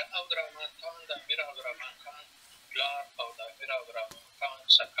امیر عبدالرحمن خان د امیر عبدالرحمن خان پلار او د امیر عبدالرحمن خان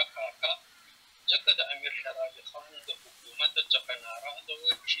سکه کاکا ځکه د امیر شېر علي خان د حکومت څخه ناراضه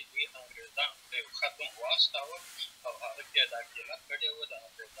وو چې دوی انګرېزان ته یو خط هم واستاوه او هغه کې دا ګیله کړې وه د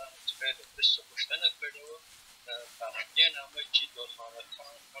انګرېزانو څخه یې د مرستې غوښتنه کړې وه په همدې نامه چې دوست محمد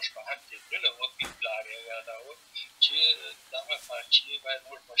خان موږ په حق کې ظلم وکړي پلار یې یاداوه چې دغه پاچاهي باید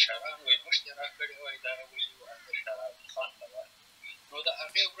موږ مشران وایي موږ ته یې راکړې وای دغه ویلي وو امیر شېر علي خان ته وایي نو د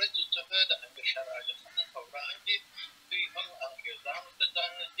هغې ورځې څخه د امیر شېر علي خان په وړاندې دوی هم انګرېزانو ته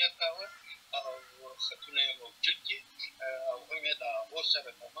ځان نږدې کاوه او خطونه یې موجود دي او هم یې د هغو سره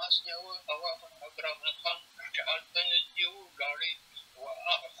تماس نیوه او عبدالرحمن خان چې هلته نږدې وو ولاړی و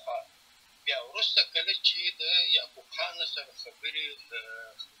هغه خوا بیا وروسته کله چې د یعقوب خان سره خبرې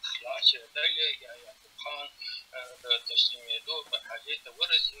خلاصېدلې یا یعقوب خان د تسلیمېدو مرحلې ته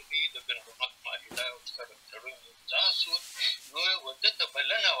ورسېدی د بن حکومت معاهده ورسره تړون امضا شو نو ده ته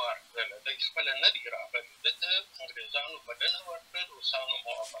بلنه ورکړله دی خپله نه دی راغلی ده ته انګرېزانو بلنه ورکړل روسانو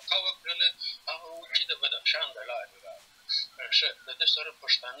موافقه وکړله هغه و چې د بدخشان د لارې راغله ښه د ده سره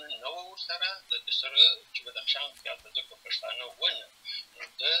پښتانه نه وه ورسره د ده سره چې بدخشان کې هلته ځکه پښتانه ونه نو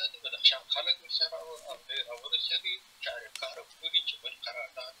ده د بدخشان خلک ورسره وه او دی راورسېدی چارېکاره پورې چې بل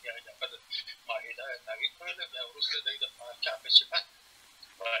قرارداد یا هغه د معاهده یې تایید کړله بیا وروسته دی د پاچا په صفت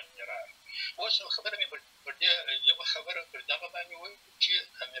باندې راغی اوس خبره مې پر دې یوه خبره پر دغه باندې وایي چې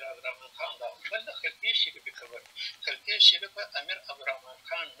امیر عبدالرحمن خان دا بل د خلقې شریفې خبره خلقې شریفه امیر عبدالرحمن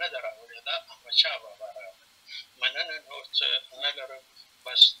خان نه ده راوړې دا احمدشاه بابا راغلی مننه نور څه نه لرم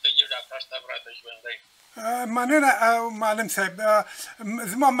بس ته یې ډاکټر صاحب راته ژوندی مننه معلم صاحب.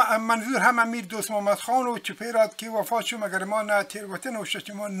 زما منظور هم امیر دوست محمد خان و چه پیراد که وفات شو مگر ما نه تیروتن و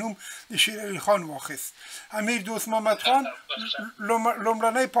شما نوم شیر علی خان واخست. امیر دوست محمد خان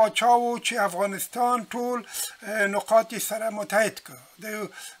لومړنی پاچا و چې افغانستان ټول نقاط سره متحد کړ.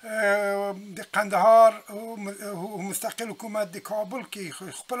 د قندهار مستقل حکومت د کابل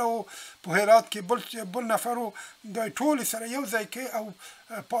کې خپل او په هرات کې بل نفر د ټول سره یو ځای کې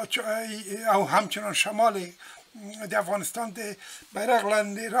او همچنان شمال د افغانستان د بیرغ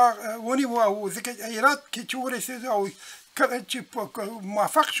لاندې ونیو او ځکه هرات کې چې ورسېد او کله چې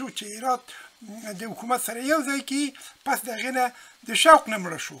موفق شو چې هرات د حکومت سره یو ځای کې پس د هغې نه د شوق نه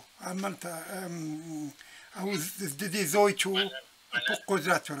مړه شو هملته او د دې زوی چې په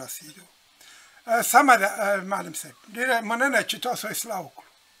قدرت ورسېدو. سمه ده معلم صاحب، ډېره مننه چې تاسو اصلاح وکړو.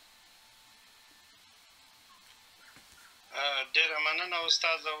 ډېره مننه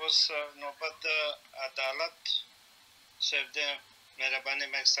استاد. اوس نوبت د عدالت صاحب دی، مهرباني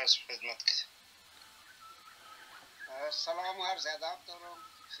مې ستاسو خدمت کې. سلام و عرض ادب دارم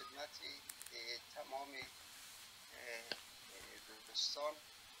خدمت تمام دوستان.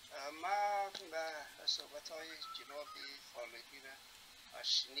 من صحبت های جناب خالدی را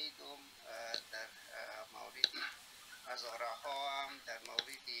شنیدم در مورد هزاره ها هم، در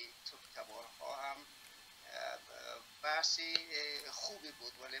مورد ترکتبارها هم. بحث خوبی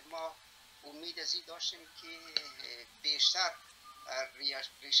بود، ولی ما امید از این داشتیم که بیشتر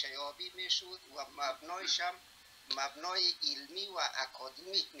ریشه یابی میشد و مبنایش هم مبنای علمی و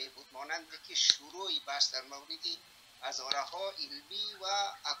اکادمیک می بود، مانند که شروعی بحث در مورد هزاره ها علمی و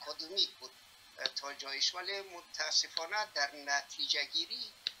اکادمیک بود تا جایش، ولی متاسفانه در نتیجه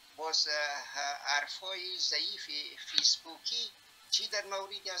گیری باز حرفای ضعیف فیسبوکی چی در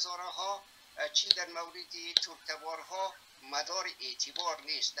مورد هزاره ها چی در مورد ترکتبارها مدار اعتبار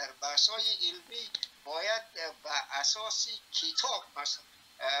نیست. در بحث‌های علمی باید به اساس کتاب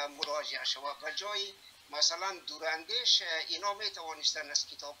مراجعه شود و جای مثلا دوراندیش اینا می توانستن از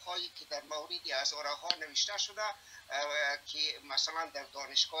کتاب‌هایی که در مورد هزاره‌ها نوشته شده که مثلا در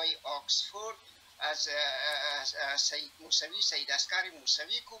دانشگاه آکسفورد از سید موسوی، سید اسکر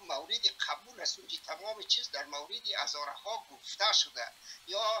موسوی که مورد قبول است، اونجا تمام چیز در مورد هزاره‌ها گفته شده،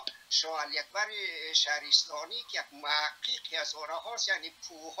 یا شاه اکبر شهرستانی که یک محقق هزاره‌هاست، یعنی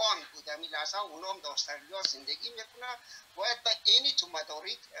پوهان بود، همین لحظه اونام در استرالیا زندگی میکنه، باید به اینی تو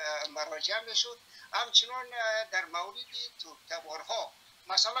مدارک مراجعه میشد. همچنان در مورد ترکتبارها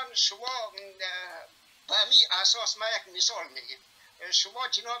مثلا شما به همین اساس ما یک مثال میگیم، شما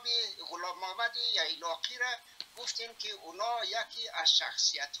جناب غلام محمد ییلاقی را گفتیم که اونا یکی از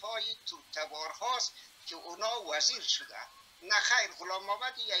شخصیت‌های ترکتبار هاست که اونا وزیر شده. نه خیر، غلام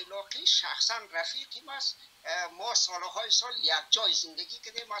محمد ییلاقی شخصا رفیقی است. ما سالهای سال یک جای زندگی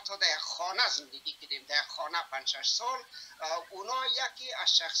کردیم، حتی در یک خانه زندگی کردیم، در یک خانه 5-6 سال. اونا یکی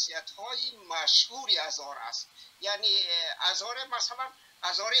از شخصیت‌های مشهوری هزاره است، یعنی هزاره مثلا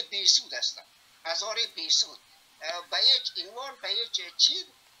هزاره بیسود هستند، هزاره بیسود به یک عنوان، به یک چیز،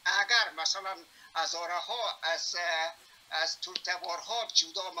 اگر مثلا هزاره ها از ترکتبارها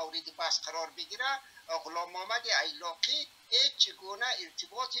جدا مورد بحث قرار بگیره، غلام محمد ییلاقی هیچ گونه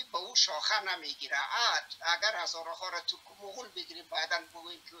ارتباطی به او شاخه نمیگیره. اگر هزاره ها را ترک و مغول بگیریم بعدا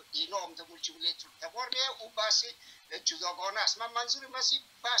بگوییم که اینا هم در جمله ترکتبار میه، او بحث جداگانه است. من منظورم از این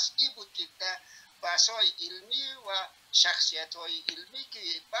بحث این بود که در بحث های علمی و شخصیت های علمی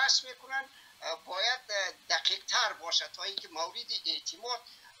که بحث میکنن باید دقیق تر باشه تا اینکه مورد اعتماد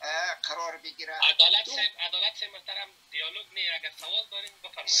قرار بگیره. عدالت سے محترم دیالوگ نه، اگر سوال دارین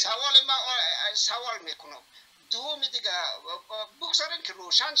بفرمایید. سوال ما سوال میکنم. دوم دیگه بگذارین که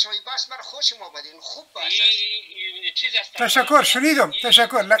روشن شوی، بس من خوشم آمدین، خوب باشه. چیز است. تشکر، شنیدم.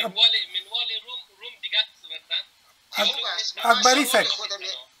 تشکر. منوال روم دیگه است. اکبری صاحب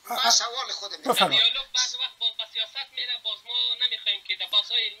من سوال خودم دیالوگ بعض وقت با سیاست میره، باز ما نمیخوایم که در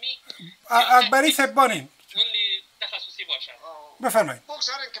بحث‌های علمی اکبری صاحب بانین اونلی تخصصی باشه. بفرمایید.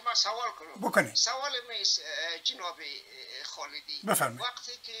 بگذارین که من سوال کنم. بکنید. سوال میست جناب خالدی، بفرمایید.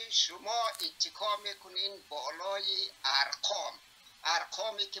 وقتی که شما اتکا میکنین بالای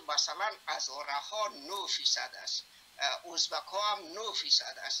ارقامی که مثلا هزاره ها 9% است، ازبک ها هم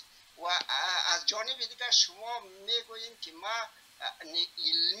 9% است، و از جانب دیگر شما میگویین که ما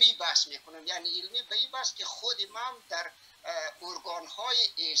علمی بحث میکنم، یعنی علمی به این بحث که خود ما در ارگان های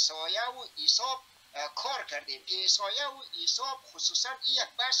احصایه و حساب کار کردیم. احصایه و حساب خصوصا این یک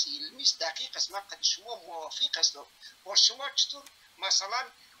بحث علمی است، دقیق است. من قد شما موافق هستم. با شما چطور مثلا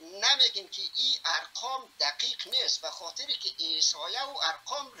نمیگین که این ارقام دقیق نیست، به خاطری که احصایه و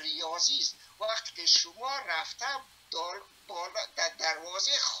ارقام ریاضی است. وقتی که شما رفته در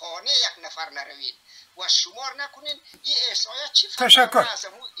دروازه خانه یک نفر نروید و شمار نکنین، این احصایه چی فرق از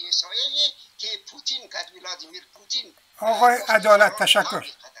اون احصایه که پوتین کرد، ولادیمیر پوتین. آقای عدالت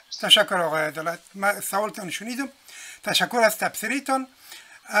تشکر آقای عدالت، من سوالتون شنیدم، تشکر از تبصریتون.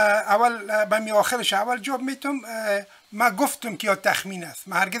 اول به می آخرش اول جواب میتم. ما گفتم که یا تخمین است،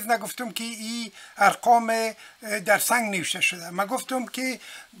 من هرگز نگفتم که این ارقام در سنگ نوشته شده. من گفتم که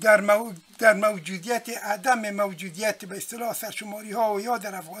در موجودیت عدم موجودیت به اصطلاح سرشماری ها و یا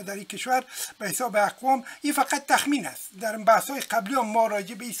در این کشور به حساب اقوام، این فقط تخمین است. در بحث های قبلی هم ما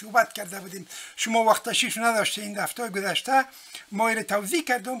راجع به این صحبت کرده بودیم، شما وقت تشریف نداشته این هفته گذشته. ما این توضیح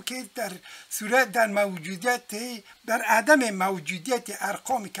کردم که در صورت در موجودیت در عدم موجودیت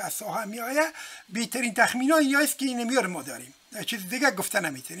ارقامی که از ساحه می آید، بهترین تخمین ها این است که این میاره ما داریم، چیز دیگه گفته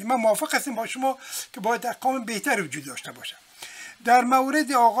نمیتونیم. من موافق هستم با شما که باید ارقام بهتر وجود داشته باشه. در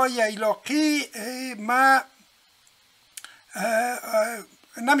مورد آقای ایلاقی ما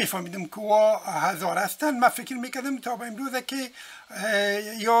نمیفهمیدم که او هزاره هستن. من فکر میکردم تا به امروزه که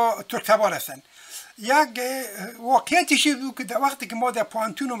یا ترکتبار هستن. یک واقعیتش بود که در وقتی که ما در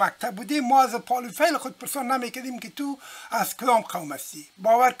پانتون و مکتب بودیم، ما از پالوفیل خود پرسان نمیکردیم که تو از کدام قوم هستی.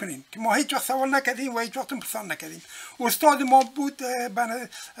 باور کنین که ما هیچ وقت سوال نکردیم و هیچ وقت پرسان نکردیم. استاد ما بود،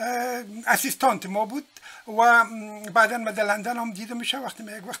 اسیستانت ما بود و بعدا من در لندن هم دیده میشه وقتی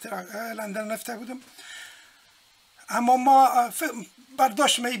من یک وقت لندن رفته بودم. اما ما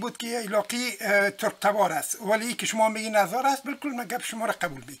برداشت می بود که ایلاقی ترکتبار است، ولی که شما میگین هزاره است، بالکل من گپ شما را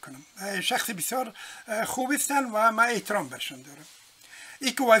قبول میکنم. شخص بسیار خوب هستن و من احترام برشون دارم.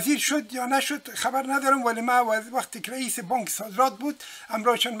 ای که وزیر شد یا نشد خبر ندارم، ولی من وقتی که رئیس بانک صادرات بود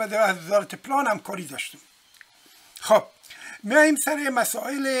همراهشان من در وزارت پلان همکاری داشتم. خب میایم سر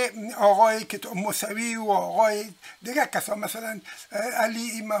مسائل آقای که موسوی و آقای دیگه کسا، مثلا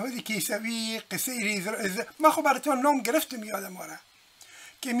علی محمود کیسوی، قصه ریز. من خب براتون نام گرفتم یادم آره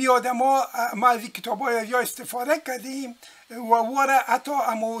که میادم ما از این کتاب های یا استفاده کردیم و واره حتی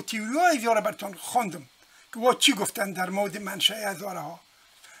اما تیوری های زیاره براتون خواندم که و چی گفتن در مورد منشأ هزاره ها.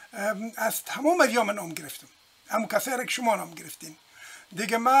 از تمام از من نام گرفتم، اما کسایی را که شما نام گرفتین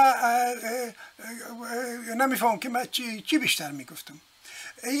دیگه. من نمیفهم که من چی بیشتر میگفتم.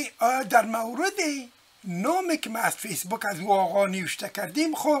 در مورد نامی که ما از فیسبوک از آقا نوشته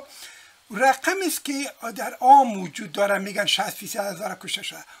کردیم، خب رقم است که در عام وجود داره، میگن 60% هزاره کشته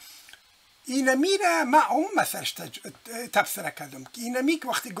شده. این میره من اون مسئلش تبصره کردم که این که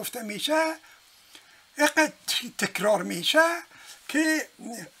وقتی گفته میشه اینقدر تکرار میشه که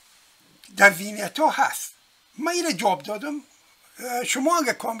در ذهنیت ها هست. من این جواب دادم. شما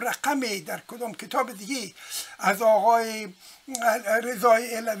اگه کام رقمی در کدام کتاب دیگه از آقای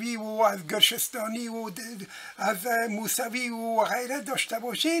رضای علوی و از گرشستانی و از موسوی و غیره داشته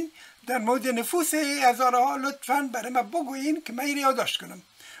باشین در مورد نفوس هزاره ها، لطفاً برای من بگوین که من این یادداشت کنم.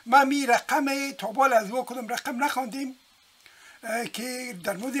 من می رقم تابال از او کدام رقم نخواندیم که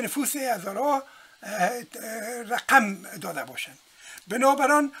در مورد نفوس هزاره ها رقم داده باشن.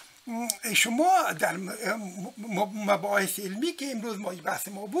 بنابراین شما در مباحث علمی که امروز ما بحث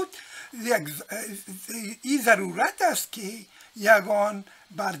ما بود، این ضرورت است که یگان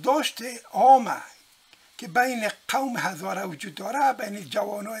برداشت عامه که بین قوم هزاره وجود داره، بین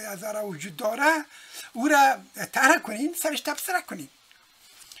جوانای هزاره وجود داره، او را طرح کنین، سرش تبصره کنین.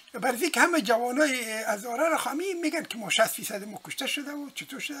 برای که همه جوانای هزاره را خواهی میگن که ما 60% ما کشته شده و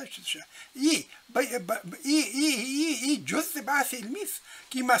چطور شده. این جزء بحث علمی است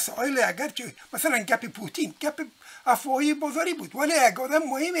که مسائل اگرچه مثلا گپ پوتین گپ افواهی بازاری بود، ولی اگر آدم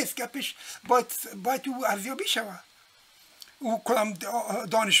مهم است گپش باید او ارزیابی شود. او کدام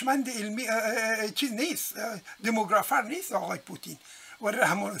دانشمند علمی چیز نیست، دموگرافر نیست آقای پوتین و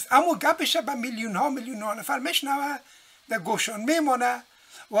رحمان است، اما گپش به میلیون ها نفر میشنوه، در گوشان میمانه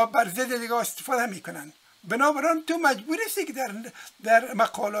و بر ضد دیگه استفاده میکنن. بنابراین تو مجبور هستی که در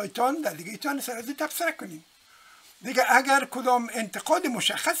مقالاتان در دیگهتان سر از تبصره کنیم دیگه. اگر کدام انتقاد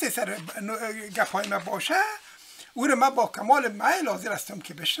مشخص سر گپای ما باشه، او رو من با کمال میل حاضر هستم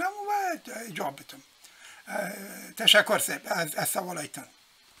که بشنم و جواب بدم. تشکر صاحب از سوالایتان.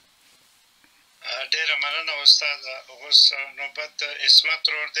 ډیره مننه استاد. اوس نوبت اسمت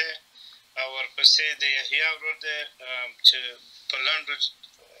ورور دی او ورپسې د یحیی ورور دی چې په لنډو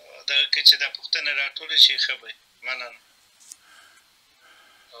دغه کې چې دا پوښتنې راټولې شي ښه به مننه.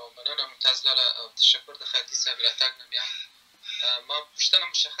 مننه ممتاز لاله او تشکر د خالدي صاحب راتګ نه. بیا ما پوښتنه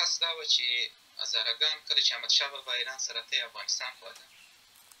مشخص دا وه چې هزارهګان کله چې احمدشاه بابا ایران سره ته افغانستان خواته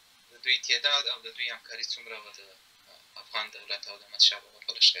د دوی تعداد او د دوی همکاري څومره وه د افغان دولت او د احمدشاه بابا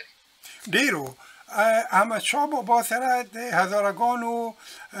په لښکر ډیرو احمدشاه بابا سره د هزارگان و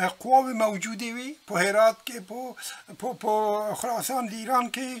قواوی موجودی وی په هرات کې په خراسان د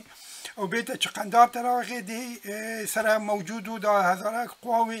ایران کې او بیت چقندار تراغی دی سره موجود و دا هزاره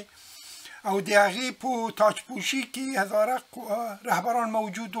قواوی او دی هغې په تاجپوشي کې هزاره رهبران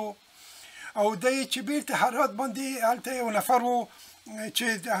موجود و او دی چې بیرته هرات باندې هلته یو نفر و چې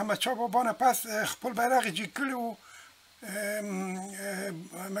د احمدشاه بابا نه پس خپل بیرغ جګ کړی و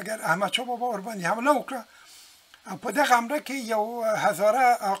مگر احمدشاه بابا ورباندې حمله وکړه په دغه حمله کې یو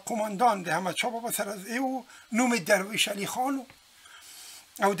هزاره قماندان د احمدشاه بابا سره و نوم درویش علی خان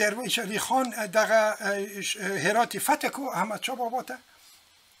او درویش علی خان دغه هرات فتح کو احمدشاه بابا ته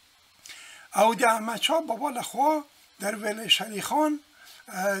او د احمدشاه بابا لخوا درویش علی خان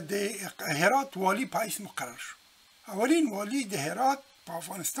د هرات والی په حیث مقرر شو اولین والی د هرات په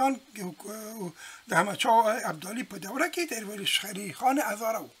افغانستان د احمدشاه ابدالي په دوره کې درویش علی خان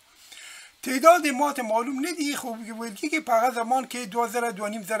هزاره و تعداد مات معلوم ندی خوب ویل که په هغه زمان کې 2000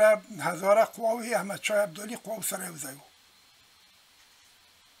 2.5 زره هزاره قواوی احمدشاه ابدالي قواو سره یو ځای و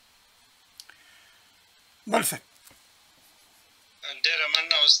بلفه ډیره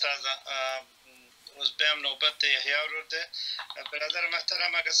مننه استاده اوس بیا هم نوبت یحیی ورده برادر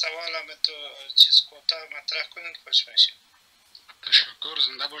محترم اگه سوال هم تو چیز کوتاه مطرح کنین خوش میشه تشکر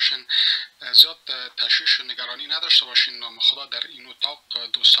زنده باشین زیاد تشویش و نگرانی نداشته باشین نام خدا در این اتاق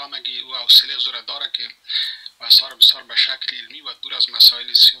دوستانگی او حوصله زور داره که آثار بسیار به شکل علمی و دور از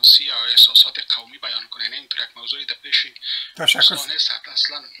مسائل سیاسی یا احساسات قومی بیان کنه نه اینطور یک موضوعی در پیش دوستانه است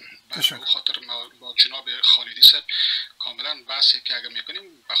اصلا به خاطر با جناب خالدی صاحب کاملا بحثی که اگر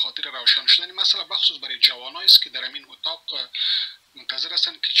میکنیم به خاطر روشن شدن مثلا بخصوص برای جوانایی است که در این اتاق منتظر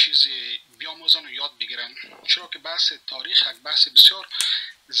هستن که چیزی بیاموزن و یاد بگیرن چرا که بحث تاریخ یک بحث بسیار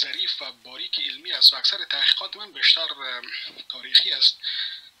ظریف و باریک علمی است و اکثر تحقیقات من بیشتر تاریخی است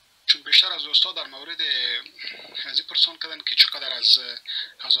چون بیشتر از دوستا در مورد از این پرسان کردن که چقدر از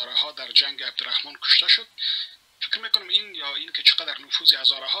هزاره ها در جنگ عبدالرحمن کشته شد فکر میکنم این یا این که چقدر نفوذ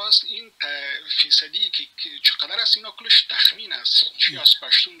هزاره ها است این فیصدی که چقدر است اینا کلش تخمین است چی از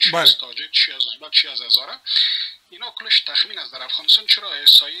پشتون چی از تاجک چی از ازبک چی از هزاره اینا کلش تخمین است در افغانستان چرا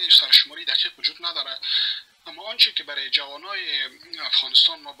احصایه سرشماری دقیق وجود نداره اما آنچه که برای جوانای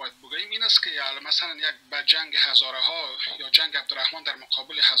افغانستان ما باید بگوییم این است که مثلا یک جنگ هزاره ها یا جنگ عبدالرحمن در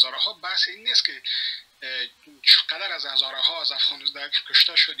مقابل هزاره ها بحث این نیست که چقدر از هزاره ها از افغانستان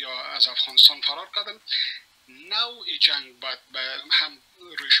کشته شد یا از افغانستان فرار کردن نوع جنگ باید هم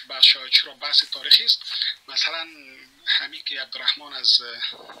روش بحث شد چرا بحث تاریخی است مثلا همین که عبدالرحمن از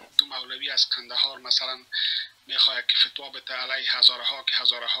دو مولوی از کندهار مثلا میخواد که فتوا بده علیه هزاره ها که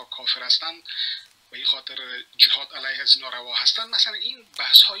هزاره ها کافر هستند و این خاطر جهاد علیه از اینا روا هستند مثلا این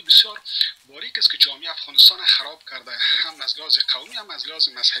بحث های بسیار باریک است که جامعه افغانستان خراب کرده هم از لحاظ قومی هم از لحاظ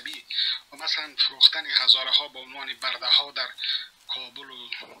مذهبی و مثلا فروختن هزاره ها به عنوان برده ها در کابل و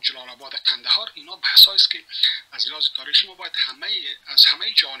جلال آباد قندهار اینا بحث است که از لحاظ تاریخی ما باید از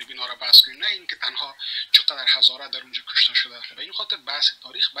همه جانب اینا را بحث کنیم نه اینکه تنها چقدر هزاره در اونجا کشته شده و این خاطر بحث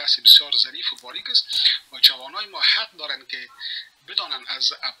تاریخ بحث بسیار ظریف و باریک است و جوانای ما حق دارن که بدانن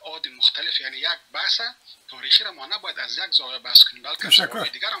از ابعاد مختلف یعنی یک بحث تاریخی را ما نباید از یک زاویه بحث کنیم بلکه از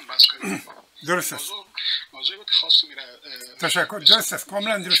زاویه دیگر هم بحث کنیم درست است موضوعی بود که خواستم میره تشکر درست است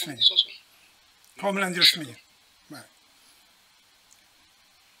کاملا درست میگی کاملا درست میگی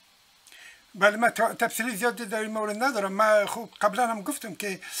بله من تفصیلی زیادی در این مورد ندارم من خب قبلا هم گفتم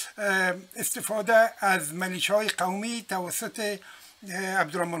که استفاده از ملیشه های قومی توسط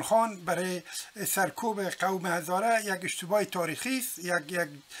عبدالرحمن خان برای سرکوب قوم هزاره یک اشتباه تاریخی است یک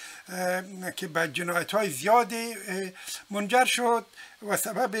که به جنایت های زیادی منجر شد و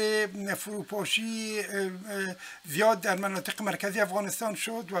سبب فروپاشی زیاد در مناطق مرکزی افغانستان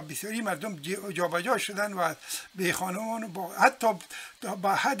شد و بسیاری مردم جابجا شدن و به خانمان حتی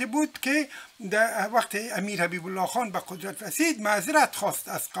با حد بود که در وقت امیر حبیب الله خان به قدرت رسید معذرت خواست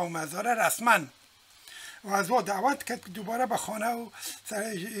از قوم هزاره رسما و از او دعوت کرد که دوباره به خانه و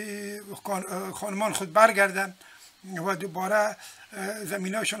خانمان خود برگردن و دوباره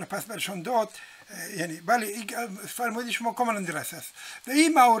زمیناشون پس برشان داد یعنی بله فرمایش شما کاملا درست است در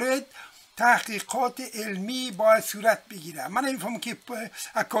این مورد تحقیقات علمی باید صورت بگیره من نمی‌فهمم که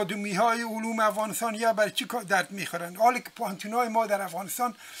اکادمی های علوم افغانستان یا برای چی درد میخورن حالا که پانتون های ما در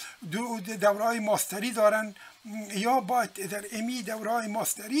افغانستان دوره های ماستری دارن یا باید در امی دوره های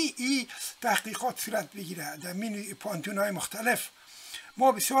ماستری این تحقیقات صورت بگیره در این پانتون های مختلف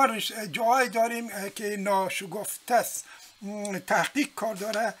ما بسیار جاهای داریم که ناشگفته است تحقیق کار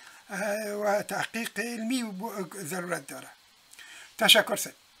داره و تحقیق علمی ضرورت داره تشکر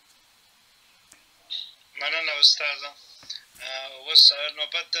سید مننه استادم اوس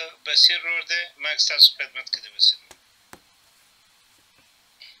نوبت د بصیر رور دی. ما ستاسو خدمت کې د بصیر.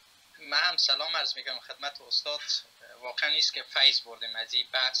 من هم سلام عرض میکنم خدمت استاد. واقعا نیست که فیض بردیم از این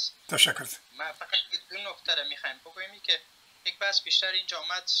بحث. تشکر. من فقط دو نکته رو میخوایم بگوییم که یک بحث بیشتر اینجا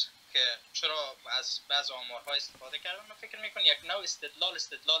آمد که چرا از بعض آمارها استفاده کردن. من فکر میکنم یک نوع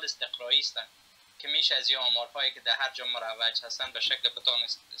استدلال استقرایی هستن که میشه از این آمارهایی که در هر جا مروج هستن به شکل بتان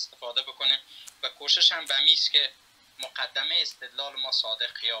استفاده بکنیم و کوشش هم به میست که مقدمه استدلال ما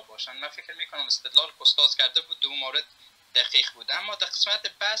صادق یا باشن. من فکر میکنم استدلال که استاد کرده بود دو مورد دقیق بود. اما در قسمت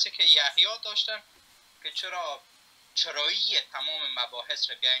بحثی که یحیی داشتن که چرایی تمام مباحث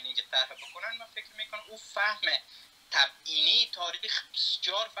رو بیاین اینجا طرح بکنن، من فکر میکنم او فهم تبیینی تاریخ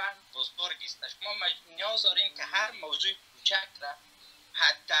بسیار فهم بزرگی است. ما نیاز داریم که هر موضوع کوچک را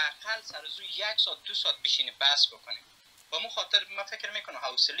حداقل سر از 1 ساعت 2 ساعت بشینیم بحث بکنیم. با مو خاطر من فکر میکنم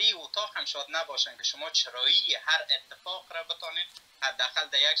حوصله اتاق هم شاید نباشن که شما چرایی هر اتفاق را بتانید حداقل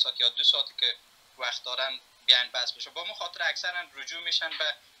در 1 ساعت یا 2 ساعتی که وقت دارن بیان بحث بشه. با مو خاطر اکثرا رجوع میشن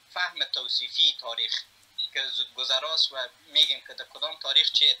به فهم توصیفی تاریخ که زودگذراست و میگیم که در کدام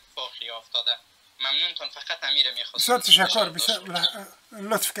تاریخ چه اتفاقی افتاده. ممنونتون. فقط امیر میخواستم. بسیار تشکر. بسیار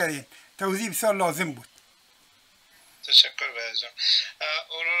لطف کردین. توضیح بسیار لازم بود. تشکر بازم.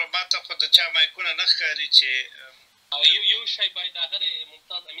 اورو ماته خود چا مایکونه نه ښکاري چې یو شی باید هغه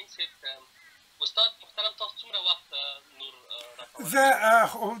ممتاز امین صاحب استاد محترم تاسو څومره وخت نور زه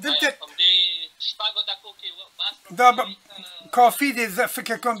دلته شپږو دقیقو کې بحث دا کافي دی. زه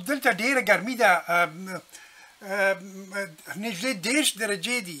فکر کوم دلته ډېره ګرمي ده، نږدې 10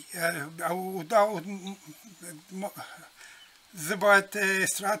 درجې دي او دا زه باید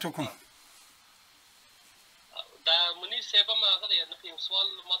استراحت وکړم. دا منیر صاحب هم هغه دی نو سوال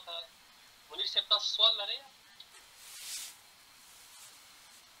ماته منیر صاحب تاسو سوال لرئ؟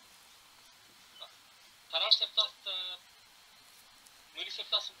 قرار صاحب تاسو منیر صاحب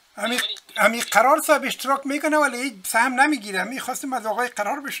تاسو امی قرار صاحب اشتراک میکنه ولی هیچ سهم نمیگیره. میخواستم از آقای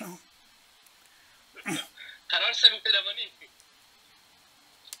قرار بشنم. قرار صاحب پیروانی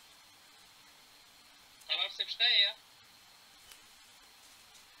قرار صاحب شته یا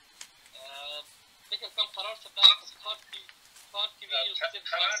فکر کنم قرار صاحب کار کې وی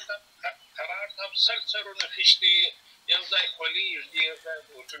قرار صاحب سرونه خشتي یو ځای خولي یو ځای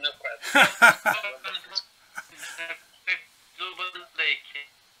بوټونه پراته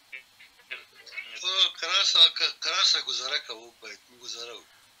قرار صاحب گزاره کوو باید گزاره وکړو.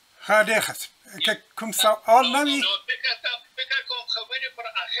 ها ډېر ښه. که کوم سوال نه وي فکر کوم خبرې پر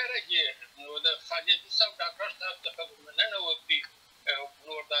اخره کې نو د خالدي صاحب ډاکټر صاحب ته مننه وکړي.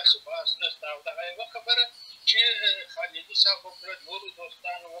 نور داسې بحث نشته او دغه یوه خبره چې خالدي صاحب وکړه نورو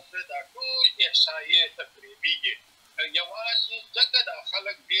دوستانو وکړه دا ټول احصایې تقریبي دي. یوازې ځکه دا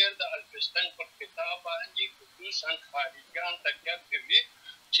خلک ډېر د الفسټن پر کتاب باندې خصوصا خارجیان تکیه کوي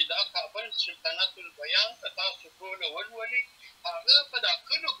چې دا کابل سلطنت البیان که تاسو ټوله ولولئ هغه په دا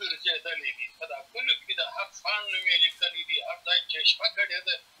کلو ګرځېدلی دي. په دا کلو کې د هر خان نوم یې لیکلی دي، هر ځای چشمه کړې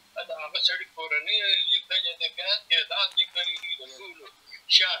ده، د هغه سړي کورنۍ لیکلې ده، بیا تعداد لیکلی دي د ټولو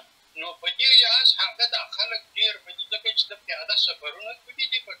شان. نو په دې لحاظ هغه دا خلک ډېر په دې ځکه چې د پیاده سفرونه کړي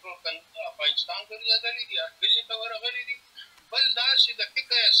دي په ټول افغانستان ګرځېدلي دي، هرکلي ته ورغلي دي. بل داسې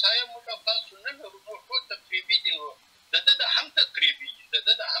دقیقه احصایه موږ تاسو نه لرو، نو ټول تقریبي دي. نو د ده د هم تقریبي دي، د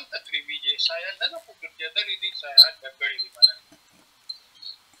ده د هم تقریبي دي، احصایه نه ده خو ګرځېدلي دي، احصایات به کړي دي.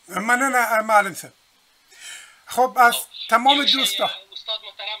 مننه معلم صاحب. خب از تمام دوستان استاد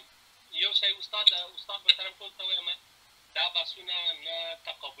محترم یو شی استاد محترم ټول ته وایم دا بحثونه نه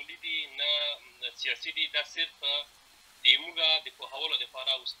تقابلي دي نه سیاسي دي، دا صرف د موږ د پوهولو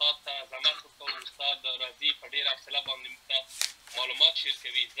دپاره استاد ته زحمت ورکوو. استاد راځي په ډېره حوصله باندې موږ ته معلومات شیر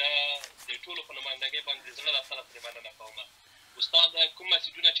کوي. زه د ټولو په نمایندګۍ باندې د زړه له تله پرې مننه کوم. استاد کوم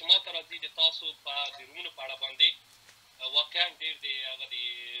مسیجونه چې ما ته راځي د تاسو په د رومونو په اړه باندې واقعا ډېر دی هغه د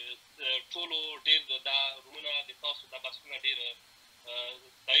ټولو ډېر دا رومونه د تاسو دا بحثونه ډېر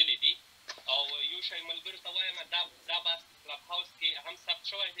ستایلي دي. او یو شی ملګرو ته وایم دا بحث کلب هاوس کې هم ثبت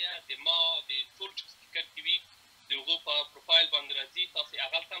شوی دی. د ما د ټول چې سپیکر کې وي د هغو په پروفایل باندې راځي، تاسو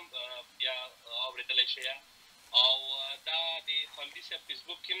هغلته هم بیا اورېدلی شئ. او دا د خالدي صاحب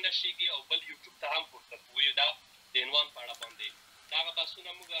فیسبوک کې هم نشریږي او بل یوټیوب ته هم پورته کوو. دا د عنوان په اړه باندې دا هغه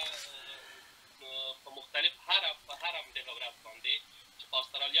بحثونه موږ په مختلف په هر همدغه ورځ باندې چې په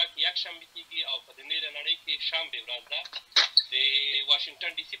استرالیا کې یکشنبه کېږي او په دنیا نړۍ کې شنبې ورځ ده. د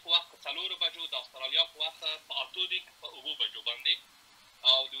واشنګټن ډي سي په وخت په 4 بجو، د استرالیا په وخت په 8 دي په 9 بجو باندې،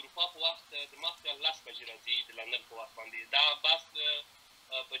 او د اروپا په وخت د ماخوستن 10 بجې راځي د لندن په وخت باندې. دا بحث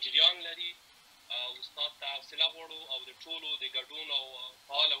په جریان لري. استاد ته حوصله غواړو او د ټولو د ګډون او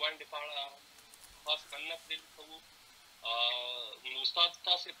فعاله ونډې په اړه خاص مننه پرې کوو. استاد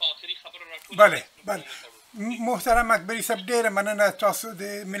تاسو په آخري خبره راټول بله بله محترم اکبری صاحب ډیره مننه تاسو د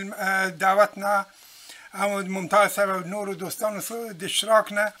دعوت نه او ممتاز صاحب و نور و دوستان د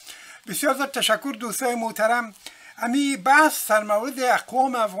اشتراک نه بسیار زیاد تشکر دوستای محترم. امی بحث در مورد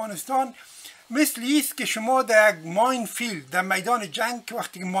اقوام افغانستان مثل است که شما در یک ماین فیلد در میدان جنگ که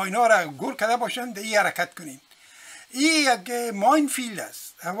وقتی ماینا را گور کرده باشند در این حرکت کنین. این یک ماین فیلد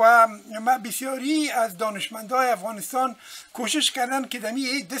است و بسیاری از دانشمندای افغانستان کوشش کردن که دمی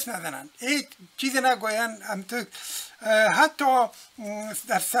این دست نزنن، این چیز نگوین. حتی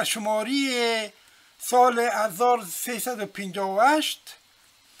در سرشماری سال 1358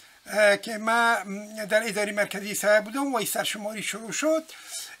 که من در اداره مرکزی سایه بودم و این سرشماری شروع شد،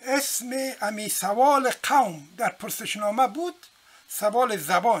 اسم امی سوال قوم در پرسشنامه بود، سوال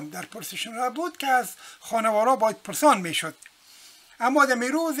زبان در پرسشنامه بود که از خانوارا باید پرسان می شد. اما در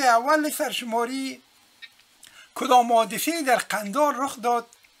روز اول سرشماری کدام حادثه در قندار رخ داد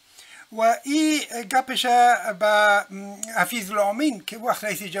و این گپش به حفیظ الامین که وقت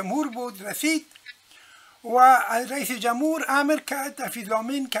رئیس جمهور بود رسید و رئیس جمهور امر کرد حفیظ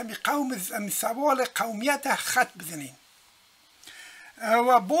الامین که قوم سوال قومیت خط بزنین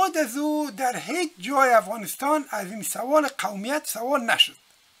و بعد از او در هیچ جای افغانستان از این سوال قومیت سوال نشد.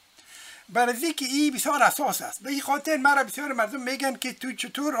 برای که این بسیار اساس است. به این خاطر مرا بسیار مردم میگن که تو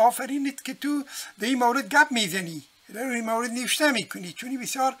چطور آفرینید که تو در این مورد گپ میزنی، در این مورد نوشته میکنی، چون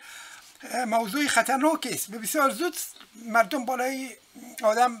بسیار موضوع خطرناک است. به بسیار زود مردم بالای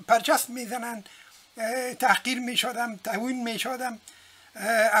آدم پرچسب میزنن، تحقیر میشدم، توهین میشدم.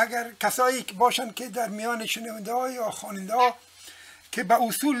 اگر کسایی که باشن که در میان شنونده ها یا خواننده ها که به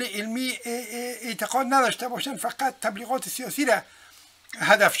اصول علمی اعتقاد نداشته باشن، فقط تبلیغات سیاسی را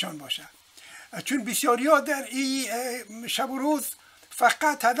هدفشان باشه، چون بسیاری ها در این شب و روز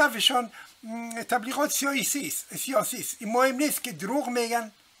فقط هدفشان تبلیغات سیاسی است. این مهم نیست که دروغ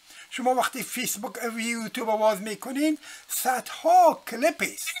میگن. شما وقتی فیسبوک و یوتیوب آواز میکنین صدها کلیپ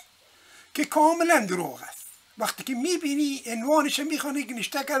است که کاملا دروغ است. وقتی که میبینی عنوانش میخوانی که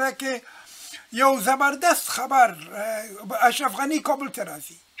نشته کرده که یا زبردست خبر اشرف غنی کابل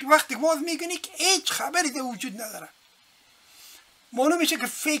ترازی، وقتی باز میگنی که هیچ خبری در وجود نداره، معلوم میشه که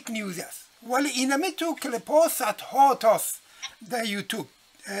فیک نیوز است. ولی اینمی تو کلیپ ها صدها تاست در یوتیوب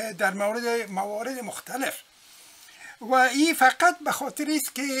در موارد مختلف و این فقط به خاطر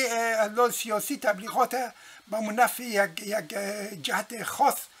است که از سیاسی تبلیغات به منفع یک جهت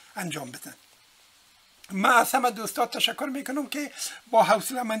خاص انجام بدن. من از همه دوستان تشکر میکنم که با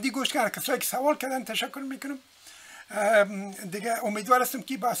حوصله‌مندی گوش کردن. کسایی که سوال کردن تشکر میکنم. دیگه امیدوار هستم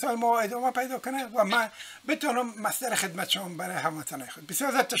که بحث‌های ما ادامه پیدا کنه و من بتونم مصدر خدمت شما برای هموطنان خود.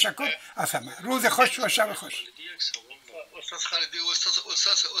 بسیار زیاد تشکر از همه. روز خوش و شب خوش. استاد خالدی،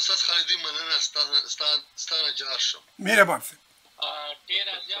 استاد خالدی مننه ستانه جار شم. مهربان شید. ډیر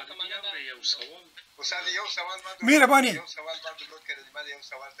زیات مننه. یو سوال استاد یو سوال مهربانی. یو سوال ما درلود کړی، ما یو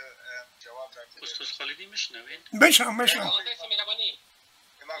سوال ته جواب راکړی. استاد خالدی میشنوین؟ بشنوم. مهربانی.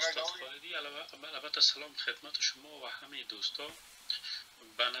 استاد خالدی البته سلام خدمت شما و همه دوستان.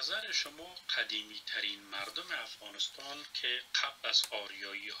 به نظر شما قدیمی ترین مردم افغانستان که قبل از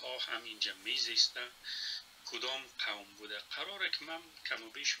آریایی ها همینجا میزیستن کدام قوم بوده؟ قراره که من کم و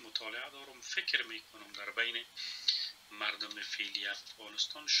بیش مطالعه دارم، فکر میکنم در بین مردم فعلی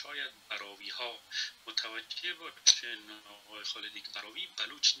افغانستان شاید براوی ها متوجه باشین آقای خالدی که براوی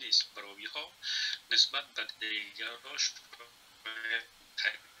بلوچ نیست، براوی ها نسبت به دیگراش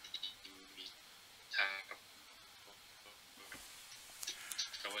قدیمی تر.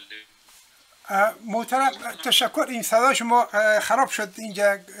 محترم تشکر. این صدا شما خراب شد،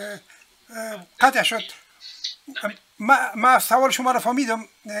 اینجا قطع شد. ما سوال شما را فهمیدم.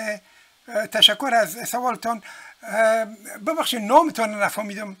 تشکر از سوالتان. ببخشید نامتان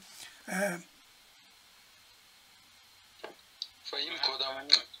نفهمیدم.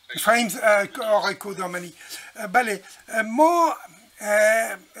 فهیم آقای کودامنی. بله، ما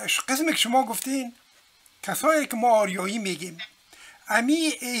قسمی که شما گفتین کسایی که ما آریایی میگیم،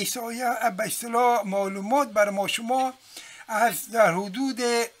 امی ایسایه به اصطلاح معلومات بر ما شما از در حدود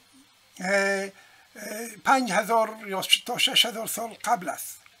 5000 یا تا 6000 سال قبل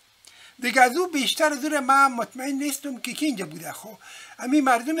است. دیگه از او بیشتر از اون من مطمئن نیستم که اینجا بوده. خب امی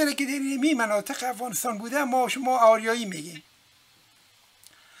مردمی که در این مناطق افغانستان بوده ما شما آریایی میگیم.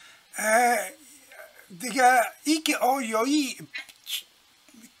 دیگه ای که آریایی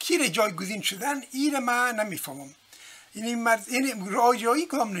کی را جایگزین شدن این من نمیفهمم. این آریایی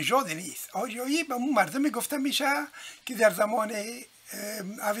کدام نژاد نیست. آریایی به اون مردم گفته میشه که در زمان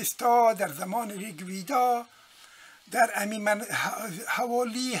اوستا، در زمان ریگویدا، در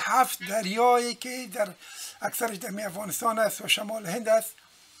حوالی 7 دریایی که در اکثرش در افغانستان است و شمال هند است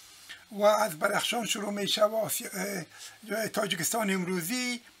و از بدخشان شروع میشه و تاجیکستان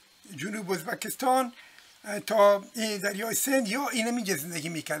امروزی، جنوب ازبکستان تا دریای سند یا اینمی زندگی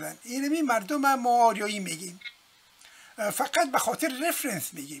میکردن. اینمی مردم ما آریایی میگیم، فقط به خاطر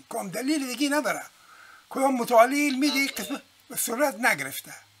رفرنس میگیم، کام دلیل دیگه نداره، کدام مطالعه علمی دیگه قسمت صورت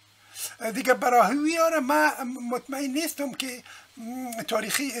نگرفته دیگه. برای هویاره من مطمئن نیستم که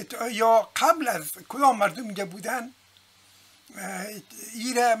تاریخی یا قبل از کدام مردم اینجا بودن،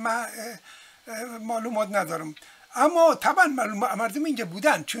 ایره من معلومات ندارم، اما طبعا مردم اینجا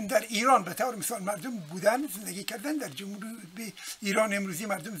بودن، چون در ایران به طور مثال مردم بودن زندگی کردن، در جمهوری ایران امروزی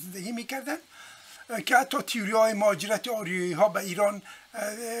مردم زندگی میکردن که حتی تیوری های مهاجرت آریایی ها به ایران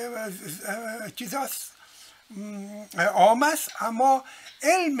چیز هست عام است، اما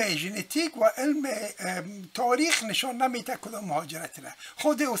علم ژنتیک و علم تاریخ نشان نمیده کدام مهاجرت را.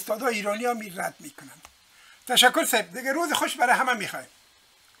 خود استادان ایرانی ها رد میکنن. تشکر صاحب، دیگه روز خوش برای همه میخوایم.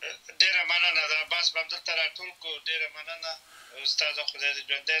 ډیره مننه دا بس به همدلته راټول کړو. ډیره مننه استاد، خدای دې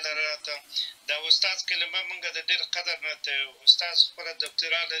ژوندی لره. د استاد کلمه مونږ د ډېر قدر نه ته استاد خپله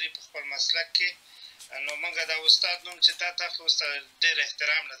دکتورا لري په خپل مسلک کې، نو مونږ د استاد نوم چې تا تاخلو استاد ډېر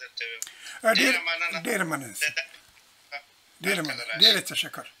احترام نه درته ویو. ډیره مننه. ډیره مننه. ډیره مننه. ډیره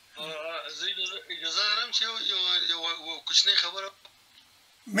تشکر. زه اجازه لرم چې یو کوچنۍ خبره.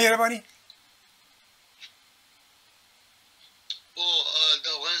 مهرباني. د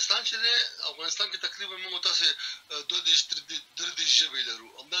افغانستان چې دی، افغانستان کې تقریبا موږ تاسې 2-3 ژبې لرو.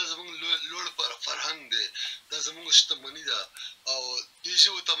 همدا زموږ لوړ فرهنګ دی، دا زموږ شتمني ده او دې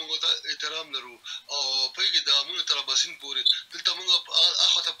ژبو ته موږ احترام لرو. او پوهېږې د امونو تر اباسین پورې دلته موږ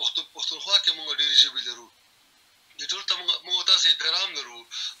اخواته پښتونخوا کې موږ ډېرې ژبې لرو. دې ټولو ته موږ تاسې احترام لرو،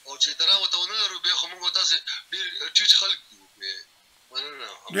 او چې احترام ورته ونه لرو بیا خو موږ تاسې ډېر ټیټ خلک یو.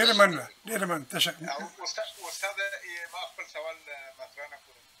 ډیره مننه. ډیره مننه. تشکر. استاد ما خپل سوال مطرح نه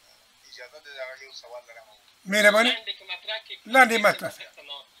کړم، اجازه ده یو سوال لرم. مهرباني. لاندې مطرح.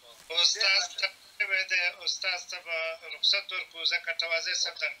 استاد ته به رخصت ورکړو ځکه توازی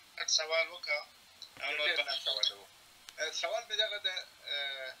صاحب ته سوال وکړه. سوال مې دغه ده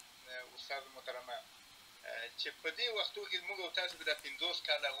استاد محترمه، چې په دې وختو کې موږ او تاسو به د 50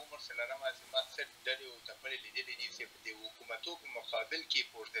 کاله عمر سره لرم از ما څه ډلې او تپلې لیدلې دي چې د حکومتو په مقابل کې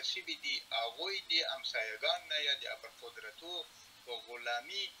پورته شوي دي، هغوی د همسایګان نه یا د ابرقدرتو په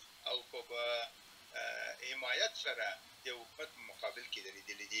غلامي او په حمایت سره د حکومت په مقابل کې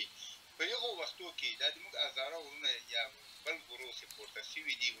لیدلې دي. په هغو وختو کې دا زموږ هزاره ورونه یا بل ګروه چې پورته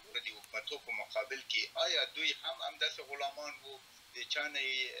شوي دي ورونه د حکومتو په مقابل کې، آیا دوی هم همداسې غلامان وو؟ د چا نه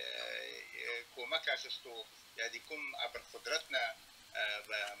کومک اخیستو یا د کوم ابرقدرت نه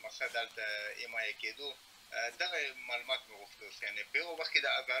به مقصد هلته حمایه کېدو؟ دغه معلومات مې غوښتل. یعنې په هغه وخت کې د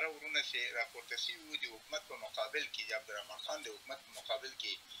هزاره ورونه چې راپورته شوي وو د حکومت په مقابل کې، د عبدالرحمن خان د حکومت په مقابل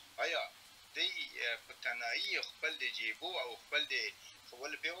کې، آیا دوی په تنهایي خپل د جیبو او خپل د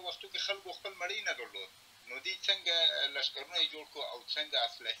ولې په هغو وختو کې خلکو خپل مړی نه درلود، نو دوی څنګه لښکرونه یې جوړ کړو او څنګه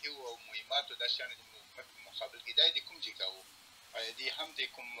اسلحې او مهماتو دا شیان د حکومت په مقابل کې دا د کوم ځای کوو؟ آیا دوی هم د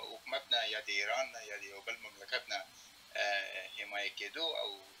کوم حکومت نه یا د ایران نه یا د یو بل مملکت نه حمایه کېدو او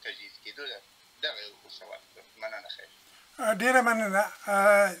تجهیز کېدو؟ دغه یو سوال. مننه. خیر. ډېره مننه.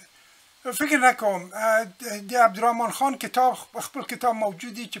 فکر نکوم د عبدالرحمن خان کتاب خپل کتاب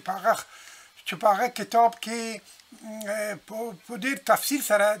موجودی چې په هغه کتاب کې په ډېر تفصیل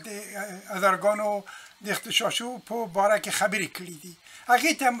سره د هزارګانو د اغتشاشو په باره کې خبرې کړي دي.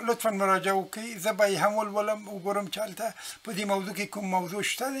 هغې ته لطفا مراجعه وکړئ. زه به یې هم ولولم وګورم چې هلته په دې موضوع کې کوم موضوع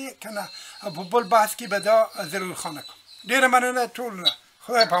شته دی که نه. په بل بحث کې به دا ضرور خانه کوم. ډېره مننه ټولو نه.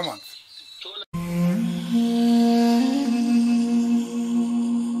 خدای په امان.